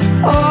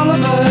 all the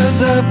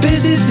birds are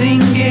busy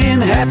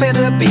singing, happy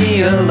to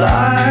be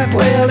alive.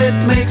 Well, it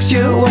makes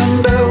you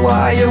wonder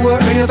why you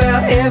worry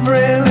about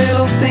every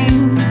little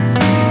thing,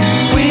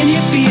 when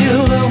you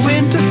feel the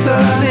winter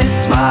sun is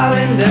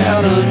smiling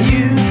down on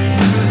you.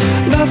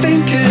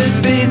 Nothing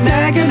could be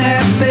nagging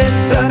at this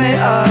sunny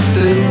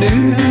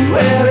afternoon.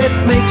 Well, it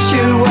makes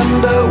you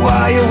wonder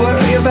why you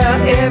worry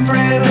about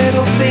every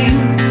little thing.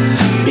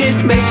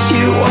 It makes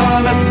you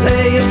wanna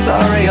say you're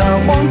sorry,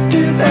 I won't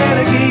do that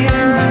again.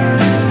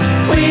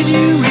 When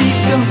you read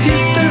some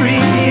history,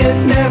 it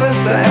never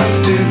sounds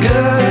too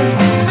good.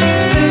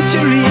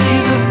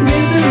 Centuries of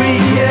misery,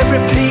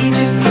 every page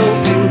is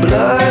soaked in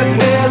blood.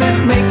 Well, it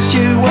makes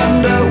you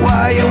wonder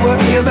why you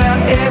worry about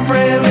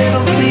every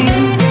little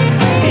thing.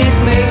 It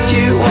makes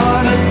you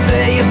wanna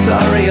say you're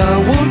sorry, I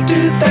won't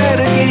do that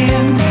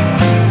again.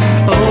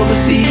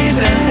 Overseas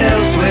and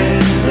elsewhere,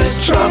 there's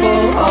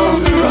trouble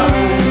on the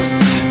rise.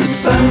 The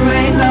sun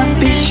may not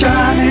be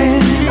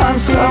shining on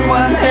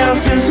someone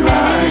else's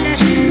life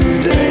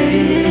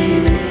today.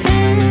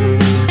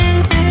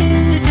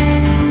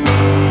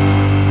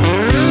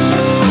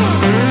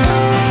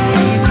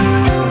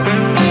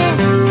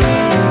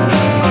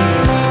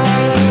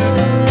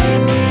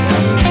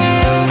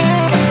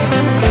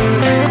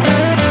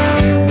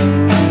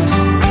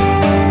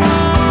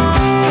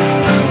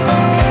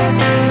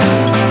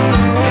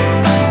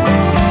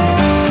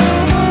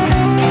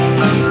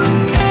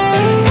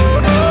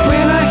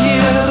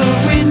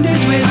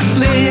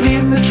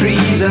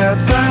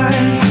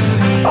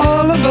 Outside,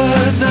 all the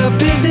birds are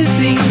busy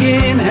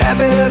singing,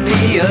 happy to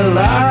be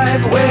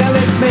alive. Well,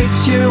 it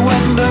makes you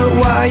wonder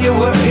why you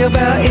worry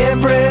about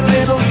every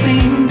little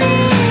thing.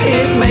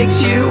 It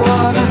makes you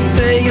wanna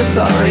say you're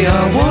sorry,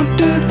 I won't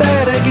do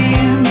that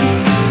again.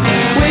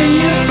 When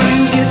your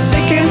friends get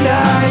sick and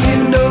die, you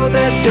know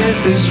that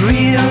death is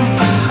real.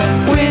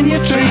 When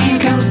your train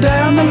comes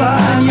down the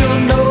line,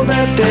 you'll know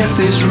that death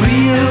is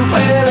real.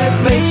 Well, it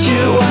makes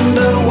you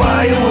wonder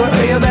why you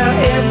worry about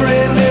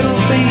every little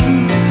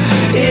thing.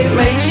 It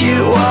makes you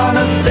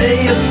wanna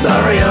say you're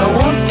sorry, I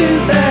won't do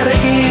that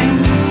again.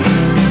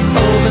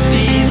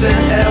 Overseas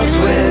and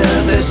elsewhere,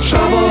 there's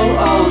trouble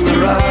on the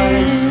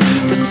rise.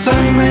 The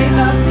sun may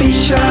not be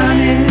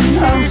shining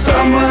on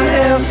someone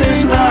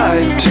else's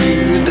life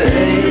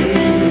today.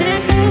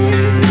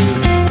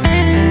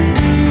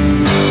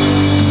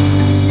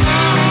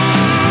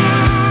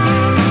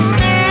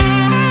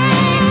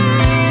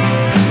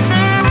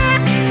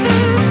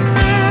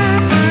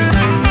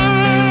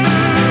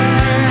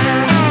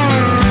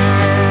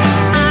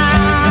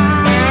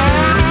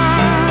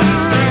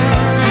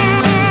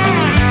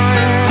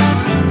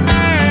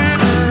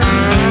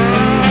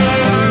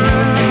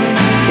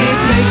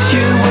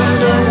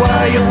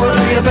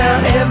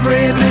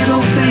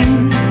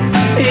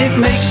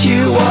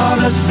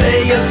 wanna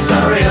say you're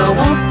sorry, I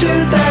won't do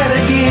that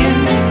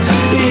again.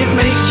 It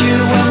makes you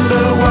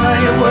wonder why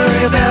you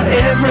worry about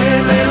every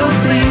little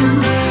thing.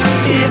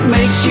 It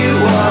makes you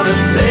wanna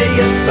say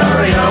you're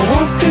sorry, I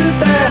won't do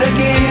that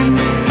again.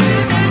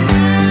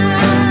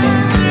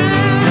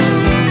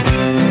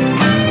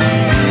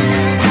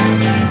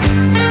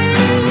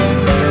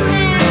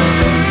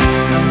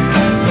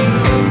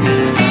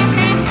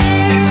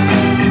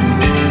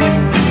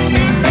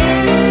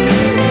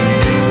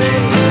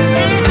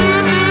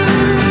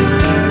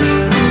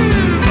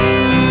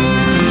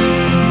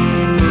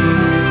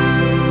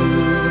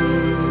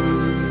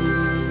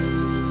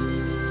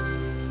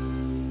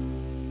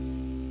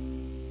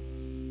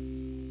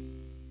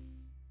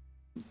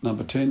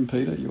 Number 10,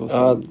 Peter, your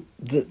song.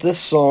 This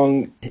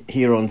song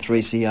here on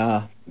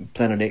 3CR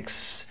Planet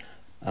X,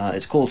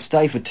 it's called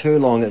Stay for Too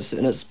Long.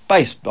 It's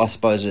based, I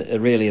suppose,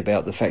 really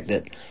about the fact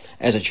that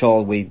as a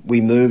child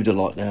we moved a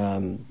lot.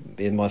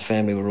 In my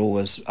family were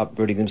always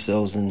uprooting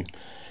themselves and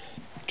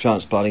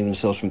transplanting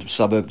themselves from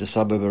suburb to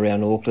suburb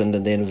around Auckland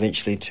and then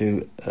eventually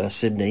to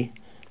Sydney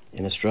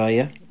in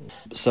Australia.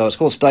 So it's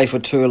called Stay for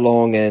Too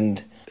Long,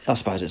 and I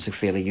suppose it's a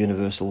fairly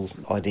universal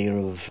idea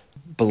of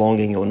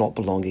belonging or not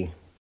belonging.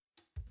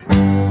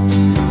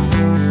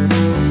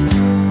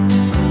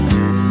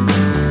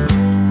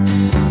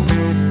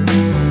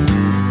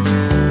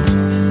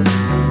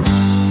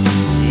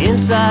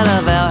 Inside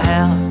of our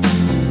house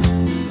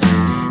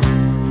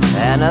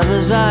and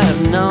others I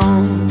have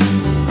known,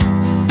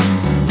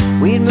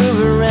 we'd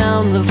move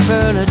around the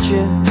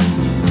furniture,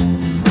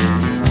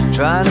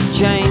 trying to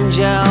change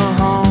our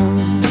home,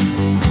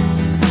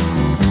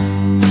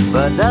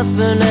 but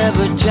nothing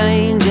ever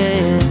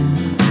changes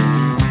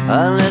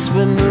unless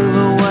we move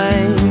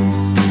away.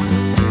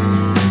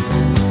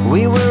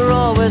 We were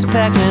always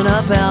packing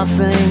up our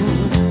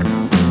things,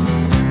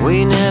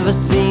 we never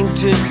seemed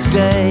to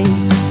stay.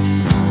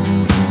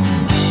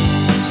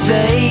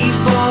 Stay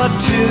for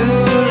too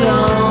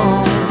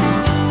long,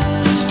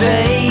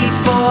 stay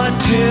for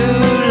too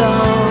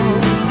long.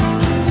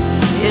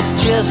 It's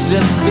just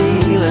a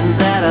feeling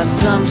that I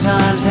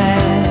sometimes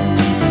have.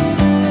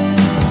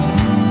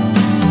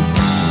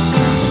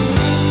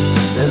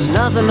 There's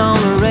nothing on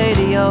the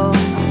radio,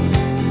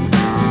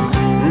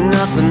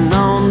 nothing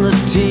on the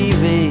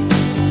TV,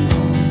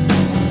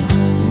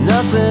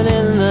 nothing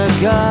in the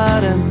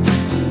garden,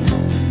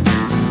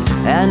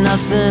 and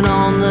nothing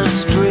on the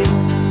street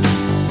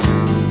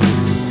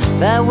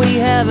that we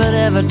haven't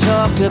ever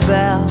talked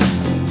about,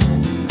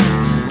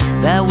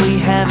 that we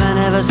haven't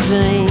ever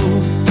seen,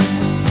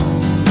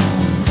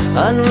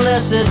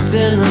 unless it's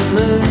in the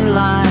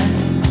moonlight,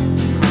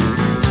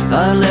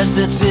 unless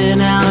it's in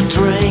our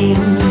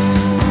dreams.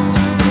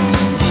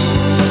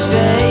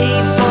 Stay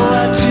for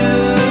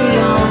too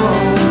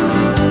long,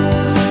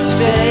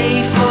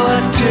 stay for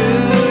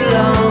too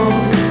long.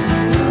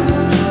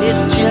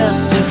 It's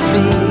just a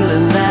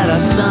feeling that I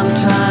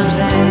sometimes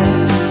have.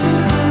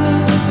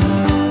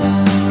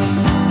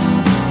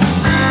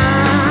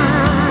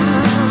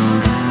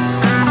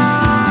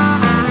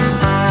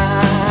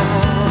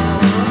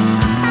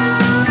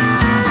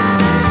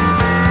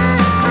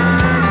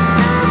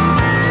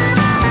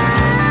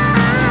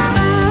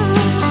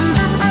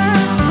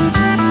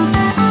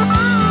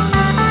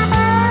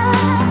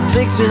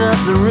 Fixing up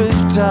the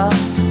rooftop,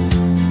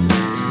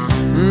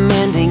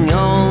 mending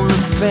all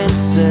the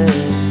fences,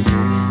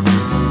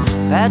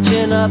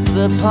 patching up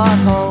the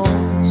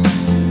potholes,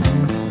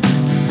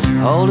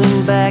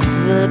 holding back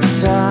the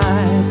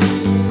tide.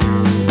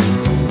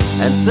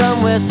 And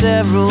somewhere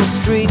several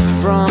streets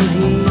from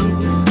here,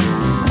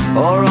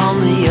 or on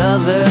the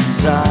other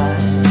side,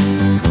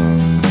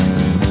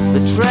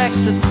 the tracks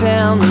that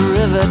town the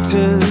river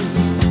to,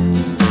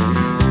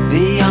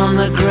 beyond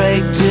the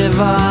Great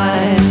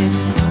Divide.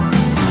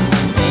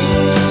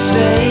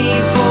 Stay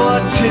for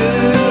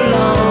too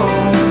long,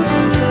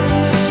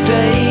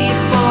 stay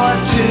for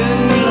too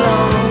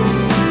long.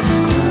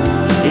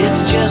 It's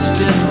just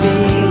a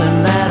feeling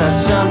that I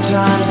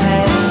sometimes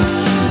have.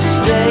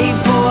 Stay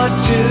for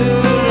too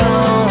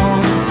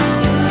long,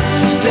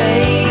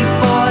 stay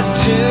for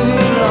too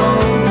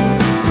long.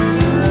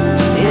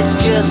 It's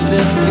just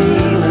a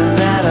feeling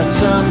that I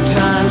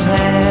sometimes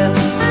have.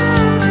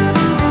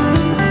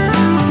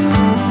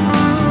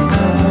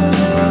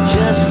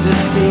 Just a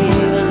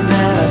feeling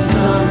that I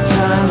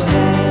sometimes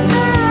have.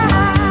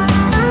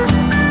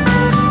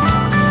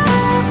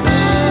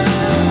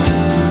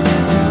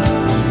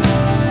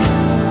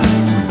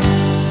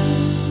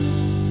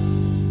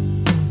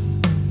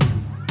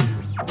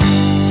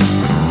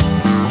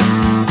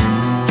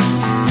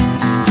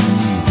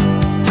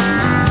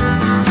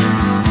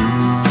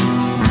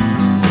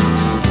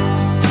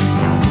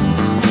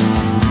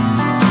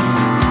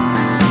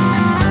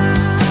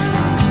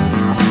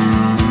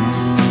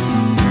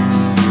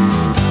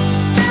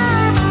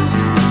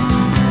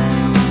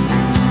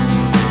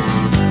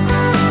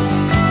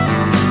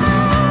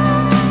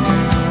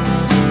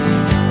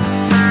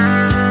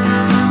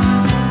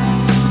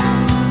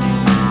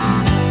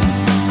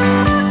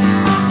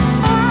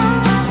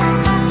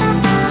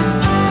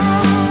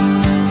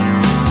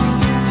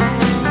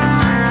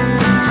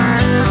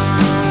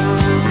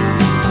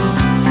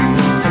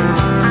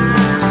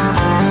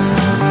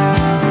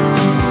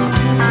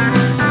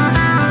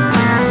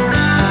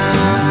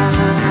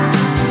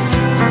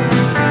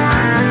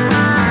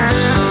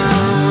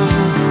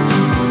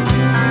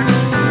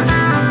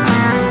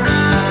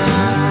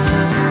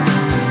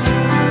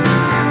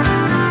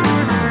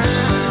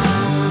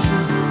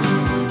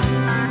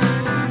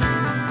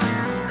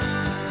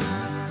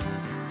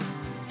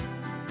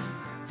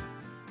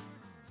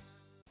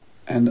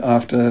 And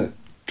after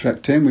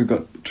track 10, we've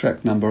got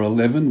track number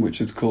 11, which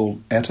is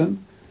called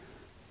Atom.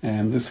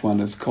 And this one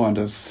is kind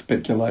of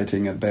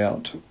speculating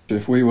about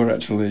if we were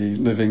actually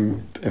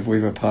living, if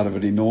we were part of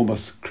an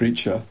enormous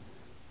creature,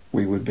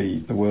 we would be,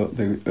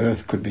 the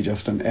Earth could be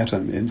just an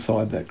atom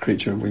inside that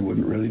creature, and we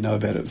wouldn't really know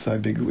about it. It's so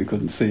big that we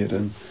couldn't see it,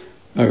 and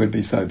they would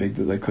be so big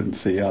that they couldn't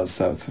see us.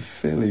 So it's a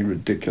fairly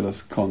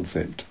ridiculous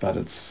concept, but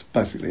it's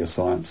basically a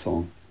science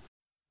song.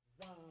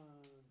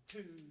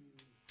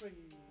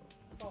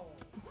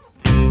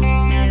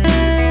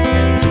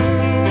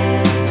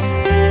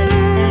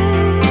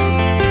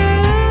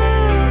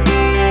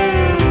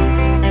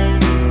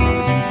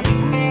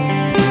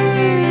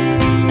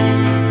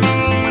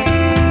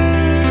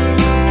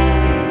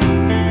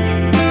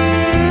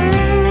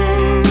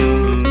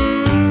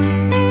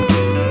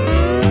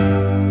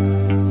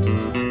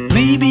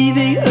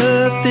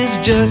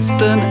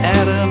 Just an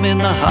atom in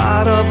the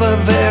heart of a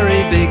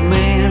very big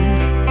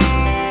man.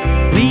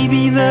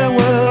 Maybe the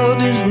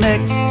world is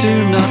next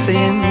to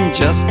nothing,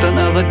 just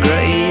another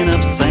grain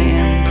of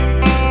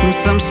sand in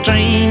some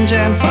strange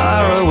and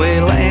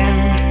faraway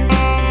land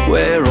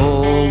where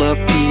all the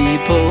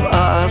people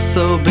are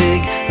so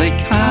big they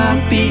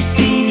can't be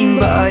seen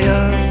by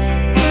us,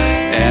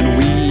 and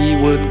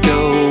we would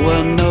go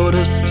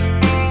unnoticed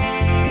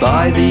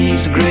by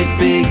these great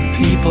big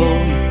people,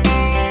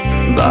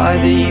 by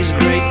these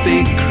great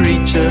big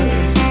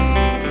creatures.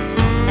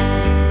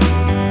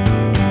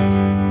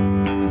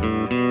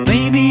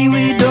 Maybe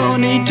we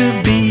don't need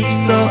to be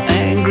so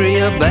angry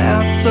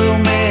about so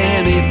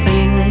many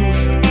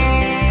things.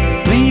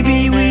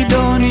 Maybe we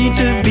don't need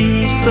to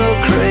be so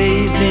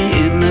crazy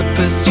in the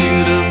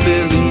pursuit of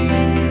belief.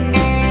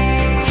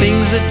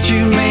 Things that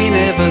you may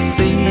never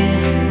see.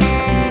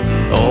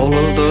 All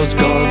of those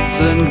gods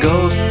and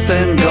ghosts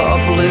and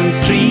goblins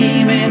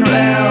streaming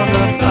round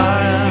the fire.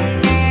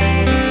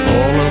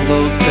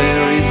 Those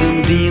fairies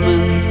and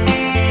demons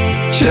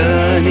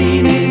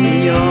churning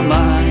in your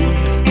mind,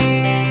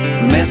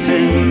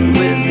 messing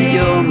with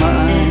your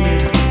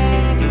mind.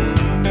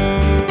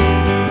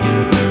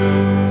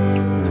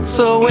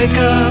 So wake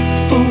up,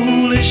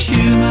 foolish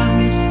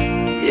humans,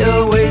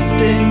 you're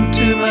wasting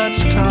too much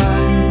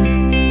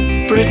time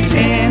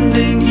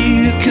pretending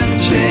you can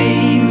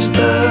change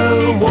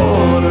the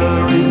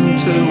water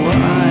into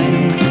wine.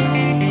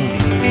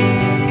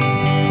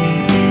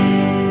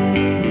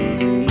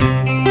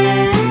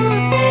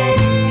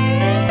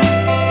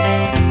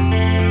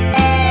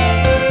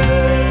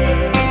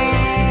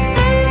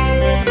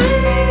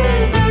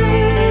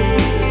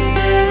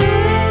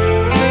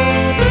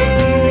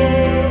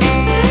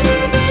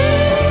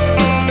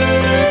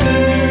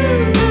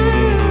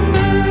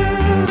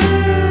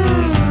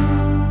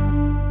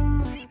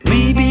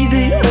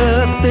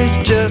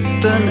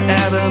 Just an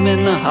atom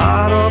in the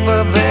heart of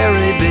a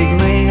very big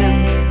man.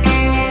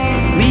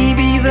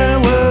 Maybe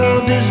the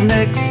world is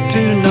next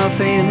to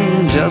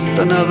nothing, just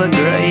another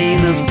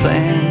grain of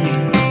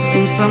sand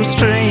in some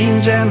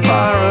strange and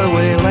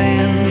faraway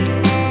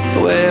land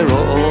where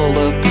all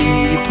the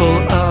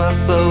people are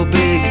so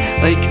big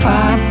they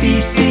can't be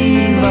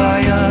seen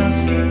by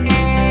us,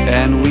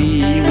 and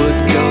we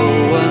would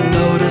go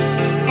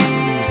unnoticed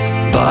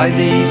by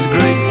these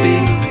great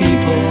big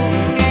people,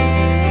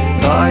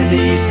 by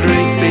these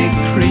great big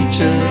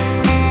creatures.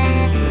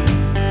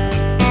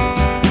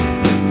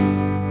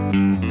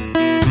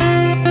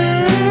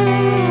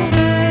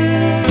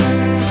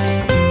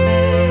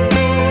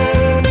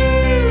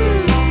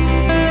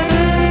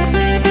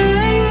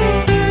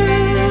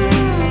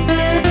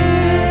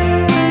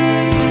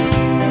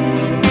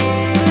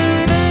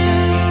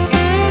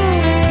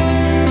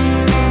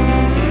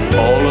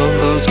 All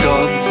of those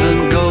gods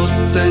and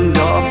ghosts and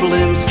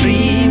goblins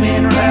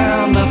streaming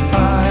round the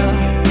fire.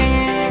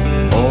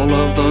 All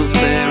of those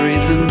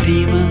fairies and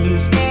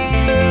demons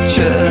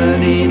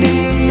churning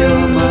in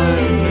your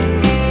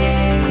mind,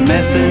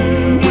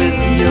 messing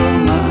with your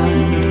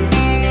mind,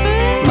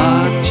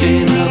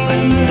 marching up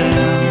and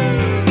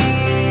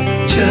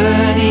down,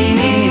 churning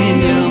in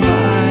your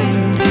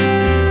mind.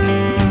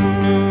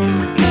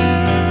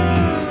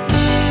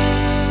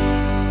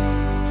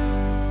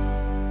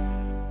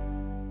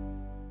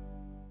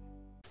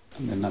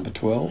 And then number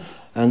 12.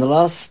 And the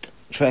last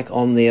track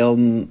on the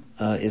album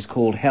is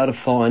called How to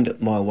Find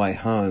My Way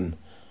Home.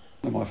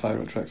 One of my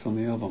favourite tracks on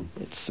the album.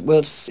 It's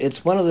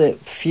one of the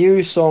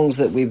few songs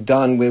that we've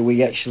done where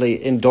we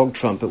actually, in Dog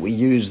Trumpet, we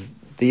use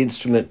the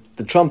instrument,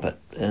 the trumpet,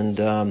 and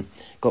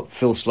got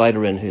Phil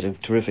Slater in, who's a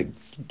terrific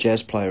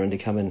jazz player, and to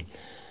come and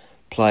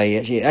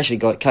play.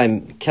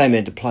 Came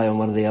in to play on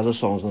one of the other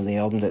songs on the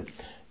album that,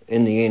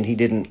 in the end,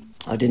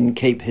 I didn't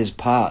keep his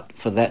part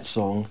for that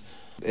song.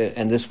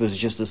 And this was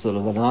just a sort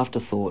of an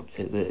afterthought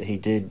that he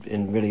did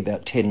in really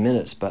about 10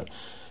 minutes, but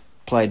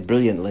played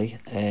brilliantly.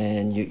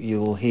 And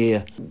you'll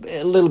hear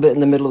a little bit in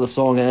the middle of the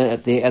song, and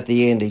at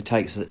the end he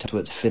takes it to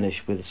its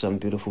finish with some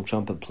beautiful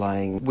trumpet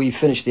playing. We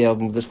finished the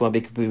album with this one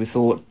because we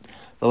thought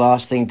the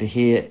last thing to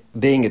hear,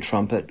 being a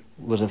trumpet,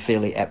 was a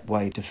fairly apt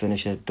way to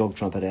finish a Dog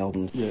Trumpet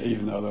album. Yeah,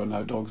 even though there are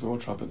no dogs or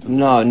trumpets.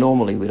 No,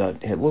 normally we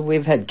don't have... Well,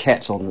 we've had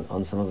cats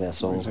on some of our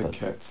songs. We've had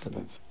cats.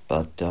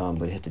 But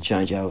we'd have to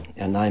change our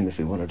name if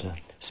we wanted to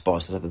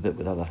spice it up a bit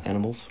with other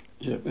animals.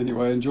 Yeah,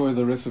 anyway, enjoy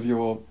the rest of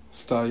your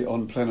stay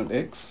on Planet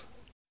X.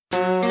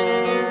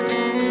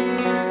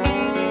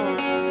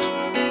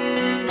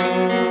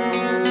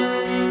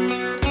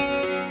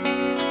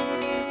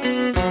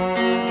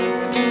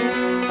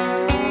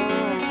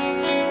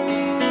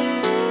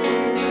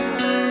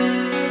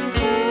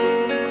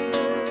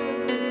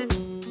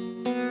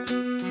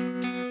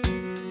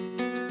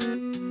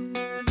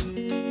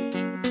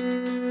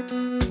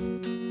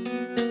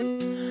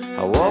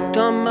 I walked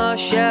on my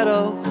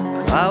shadow,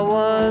 I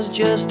was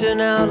just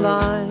an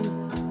outline,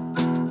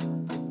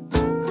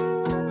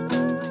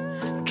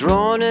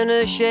 drawn in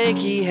a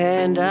shaky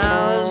hand,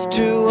 I was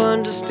to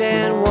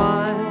understand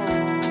why.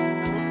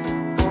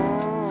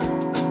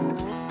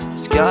 The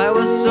sky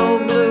was so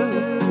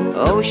blue,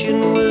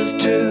 ocean was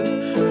too,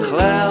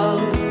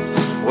 clouds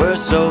were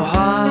so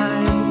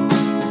high,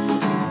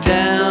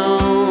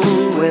 down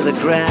where the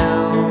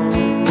ground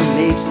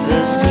meets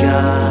the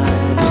sky.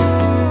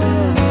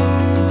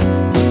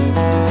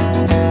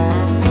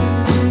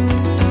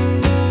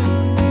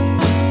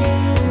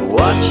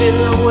 Watching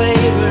the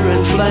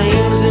wavering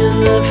flames in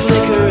the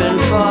flickering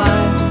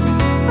fire,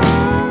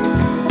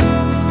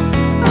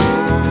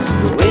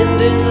 the wind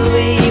in the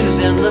leaves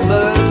and the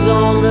birds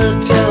on the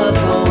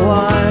telephone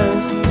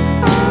wires.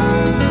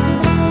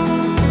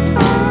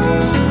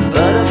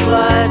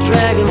 Butterfly,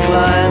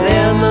 dragonfly,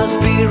 there must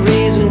be a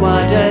reason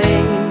why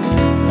day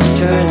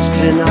turns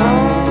to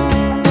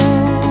night,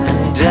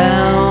 and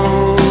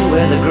down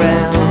where the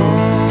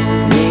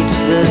ground meets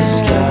the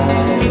sky.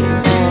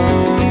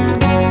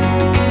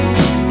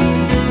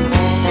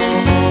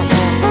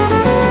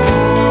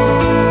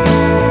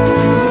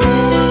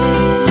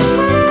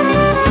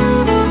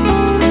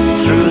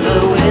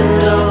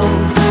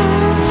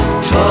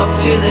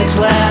 To the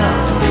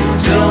clouds,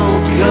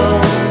 don't go,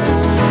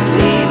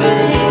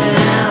 leaving me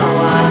now.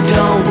 I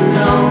don't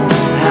know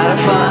how to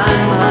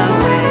find my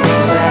way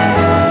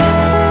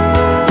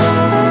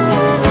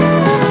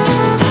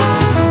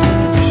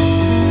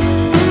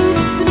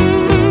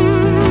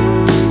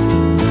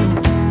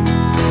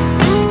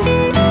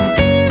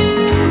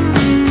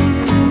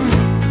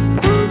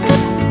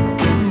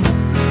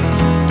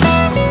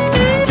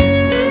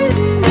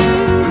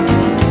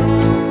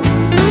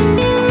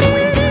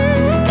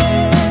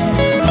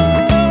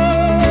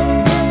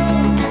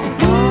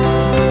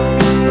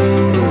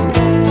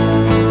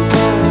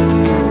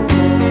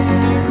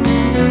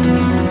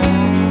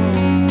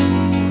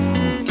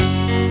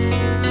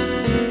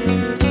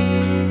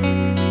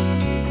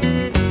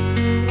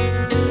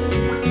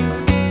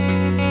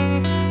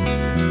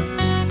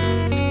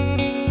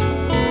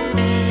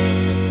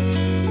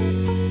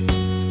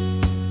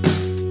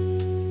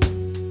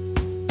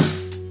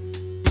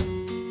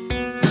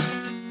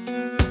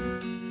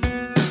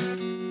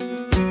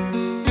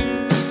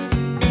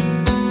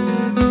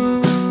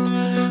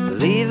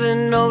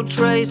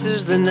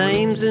traces, the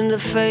names in the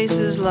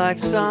faces like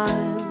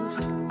signs.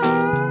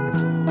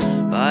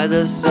 By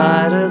the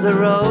side of the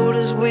road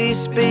as we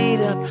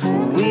speed up,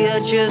 we are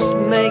just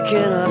making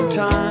up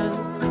time.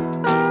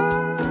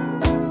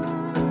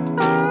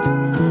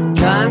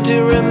 Time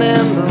to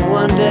remember,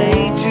 one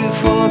day to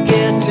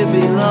forget, to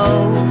be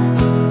low,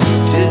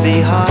 to be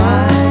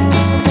high,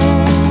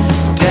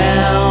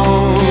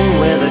 down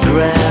where the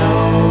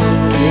ground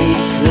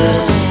meets the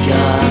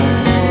sky.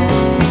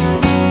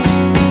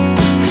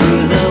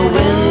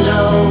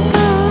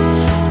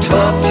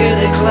 Talk to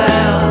the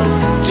clouds,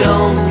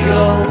 don't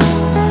go,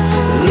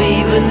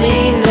 leaving me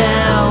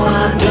now. I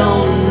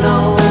don't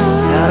know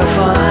how to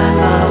find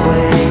my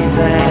way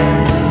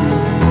back,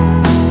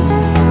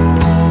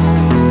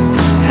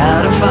 how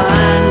to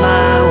find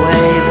my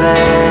way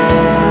back.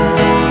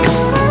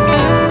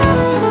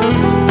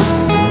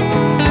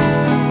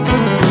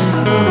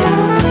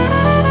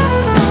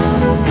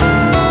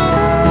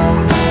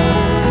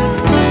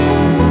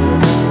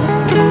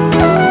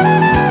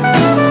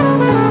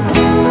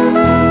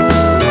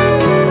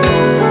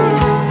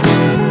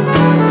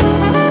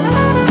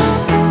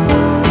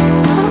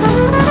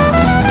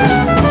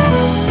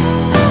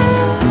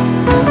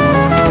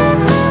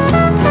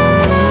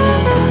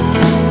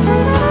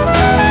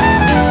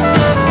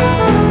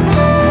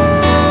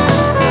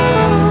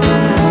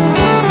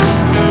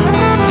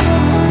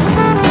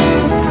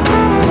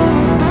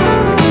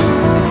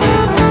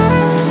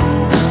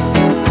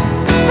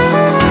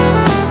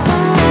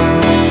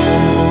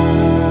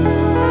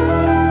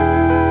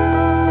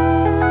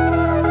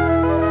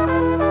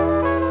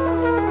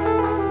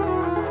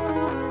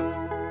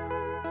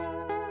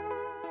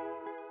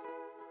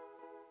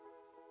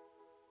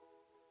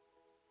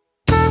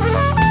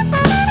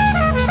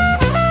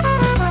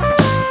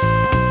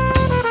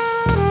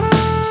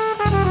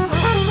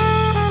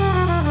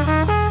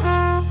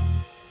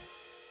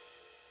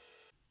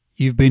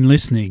 You've been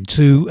listening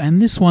to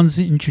And This One's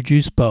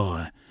Introduced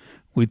By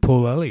with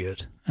Paul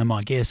Elliott and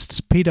my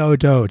guests Peter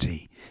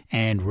O'Doherty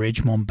and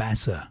Reg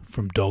Mombassa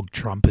from Dog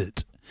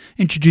Trumpet,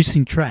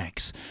 introducing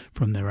tracks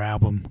from their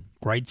album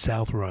Great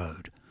South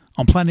Road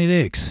on Planet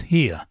X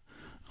here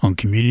on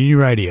Community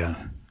Radio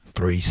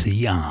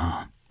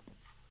 3CR.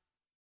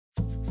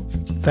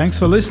 Thanks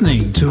for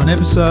listening to an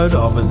episode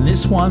of And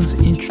This One's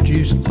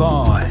Introduced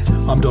By.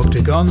 I'm Dr.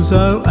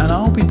 Gonzo and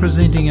I'll be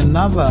presenting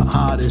another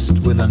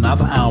artist with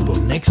another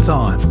album next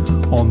time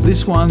on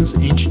This One's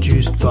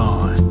Introduced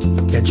By.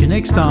 Catch you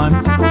next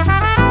time.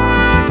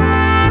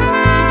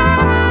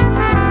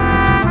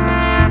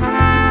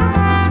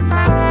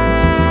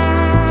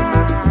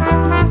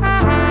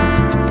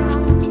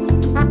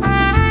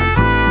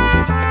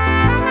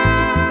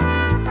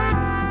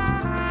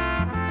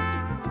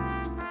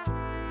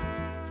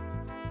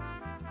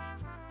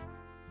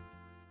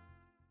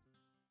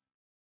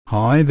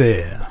 Hi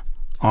there,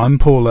 I'm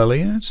Paul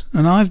Elliott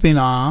and I've been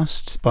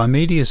asked by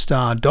media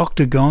star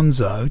Dr.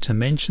 Gonzo to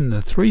mention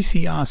the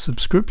 3CR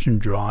subscription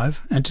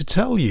drive and to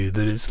tell you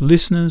that it's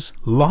listeners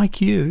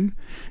like you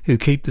who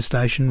keep the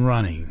station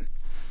running.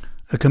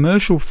 A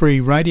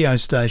commercial-free radio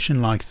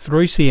station like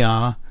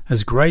 3CR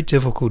has great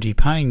difficulty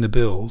paying the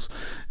bills,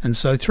 and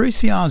so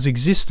 3CR's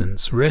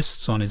existence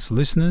rests on its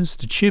listeners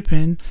to chip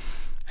in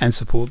and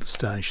support the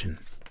station.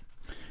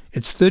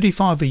 It's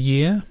 $35 a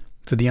year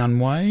for the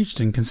unwaged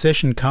and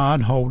concession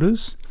card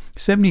holders,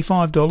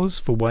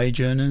 $75 for wage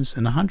earners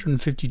and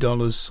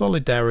 $150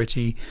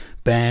 solidarity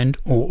band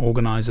or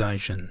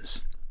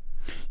organisations.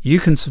 You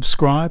can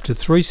subscribe to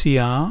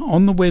 3CR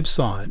on the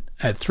website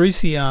at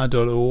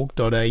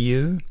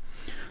 3cr.org.au.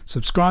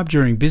 Subscribe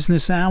during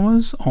business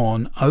hours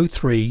on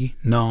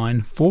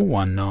 039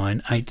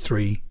 419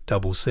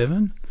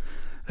 8377.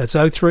 That's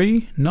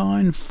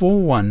 039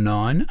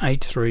 419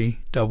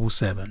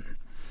 8377.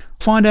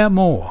 Find out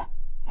more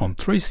on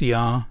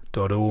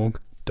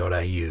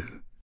 3cr.org.au.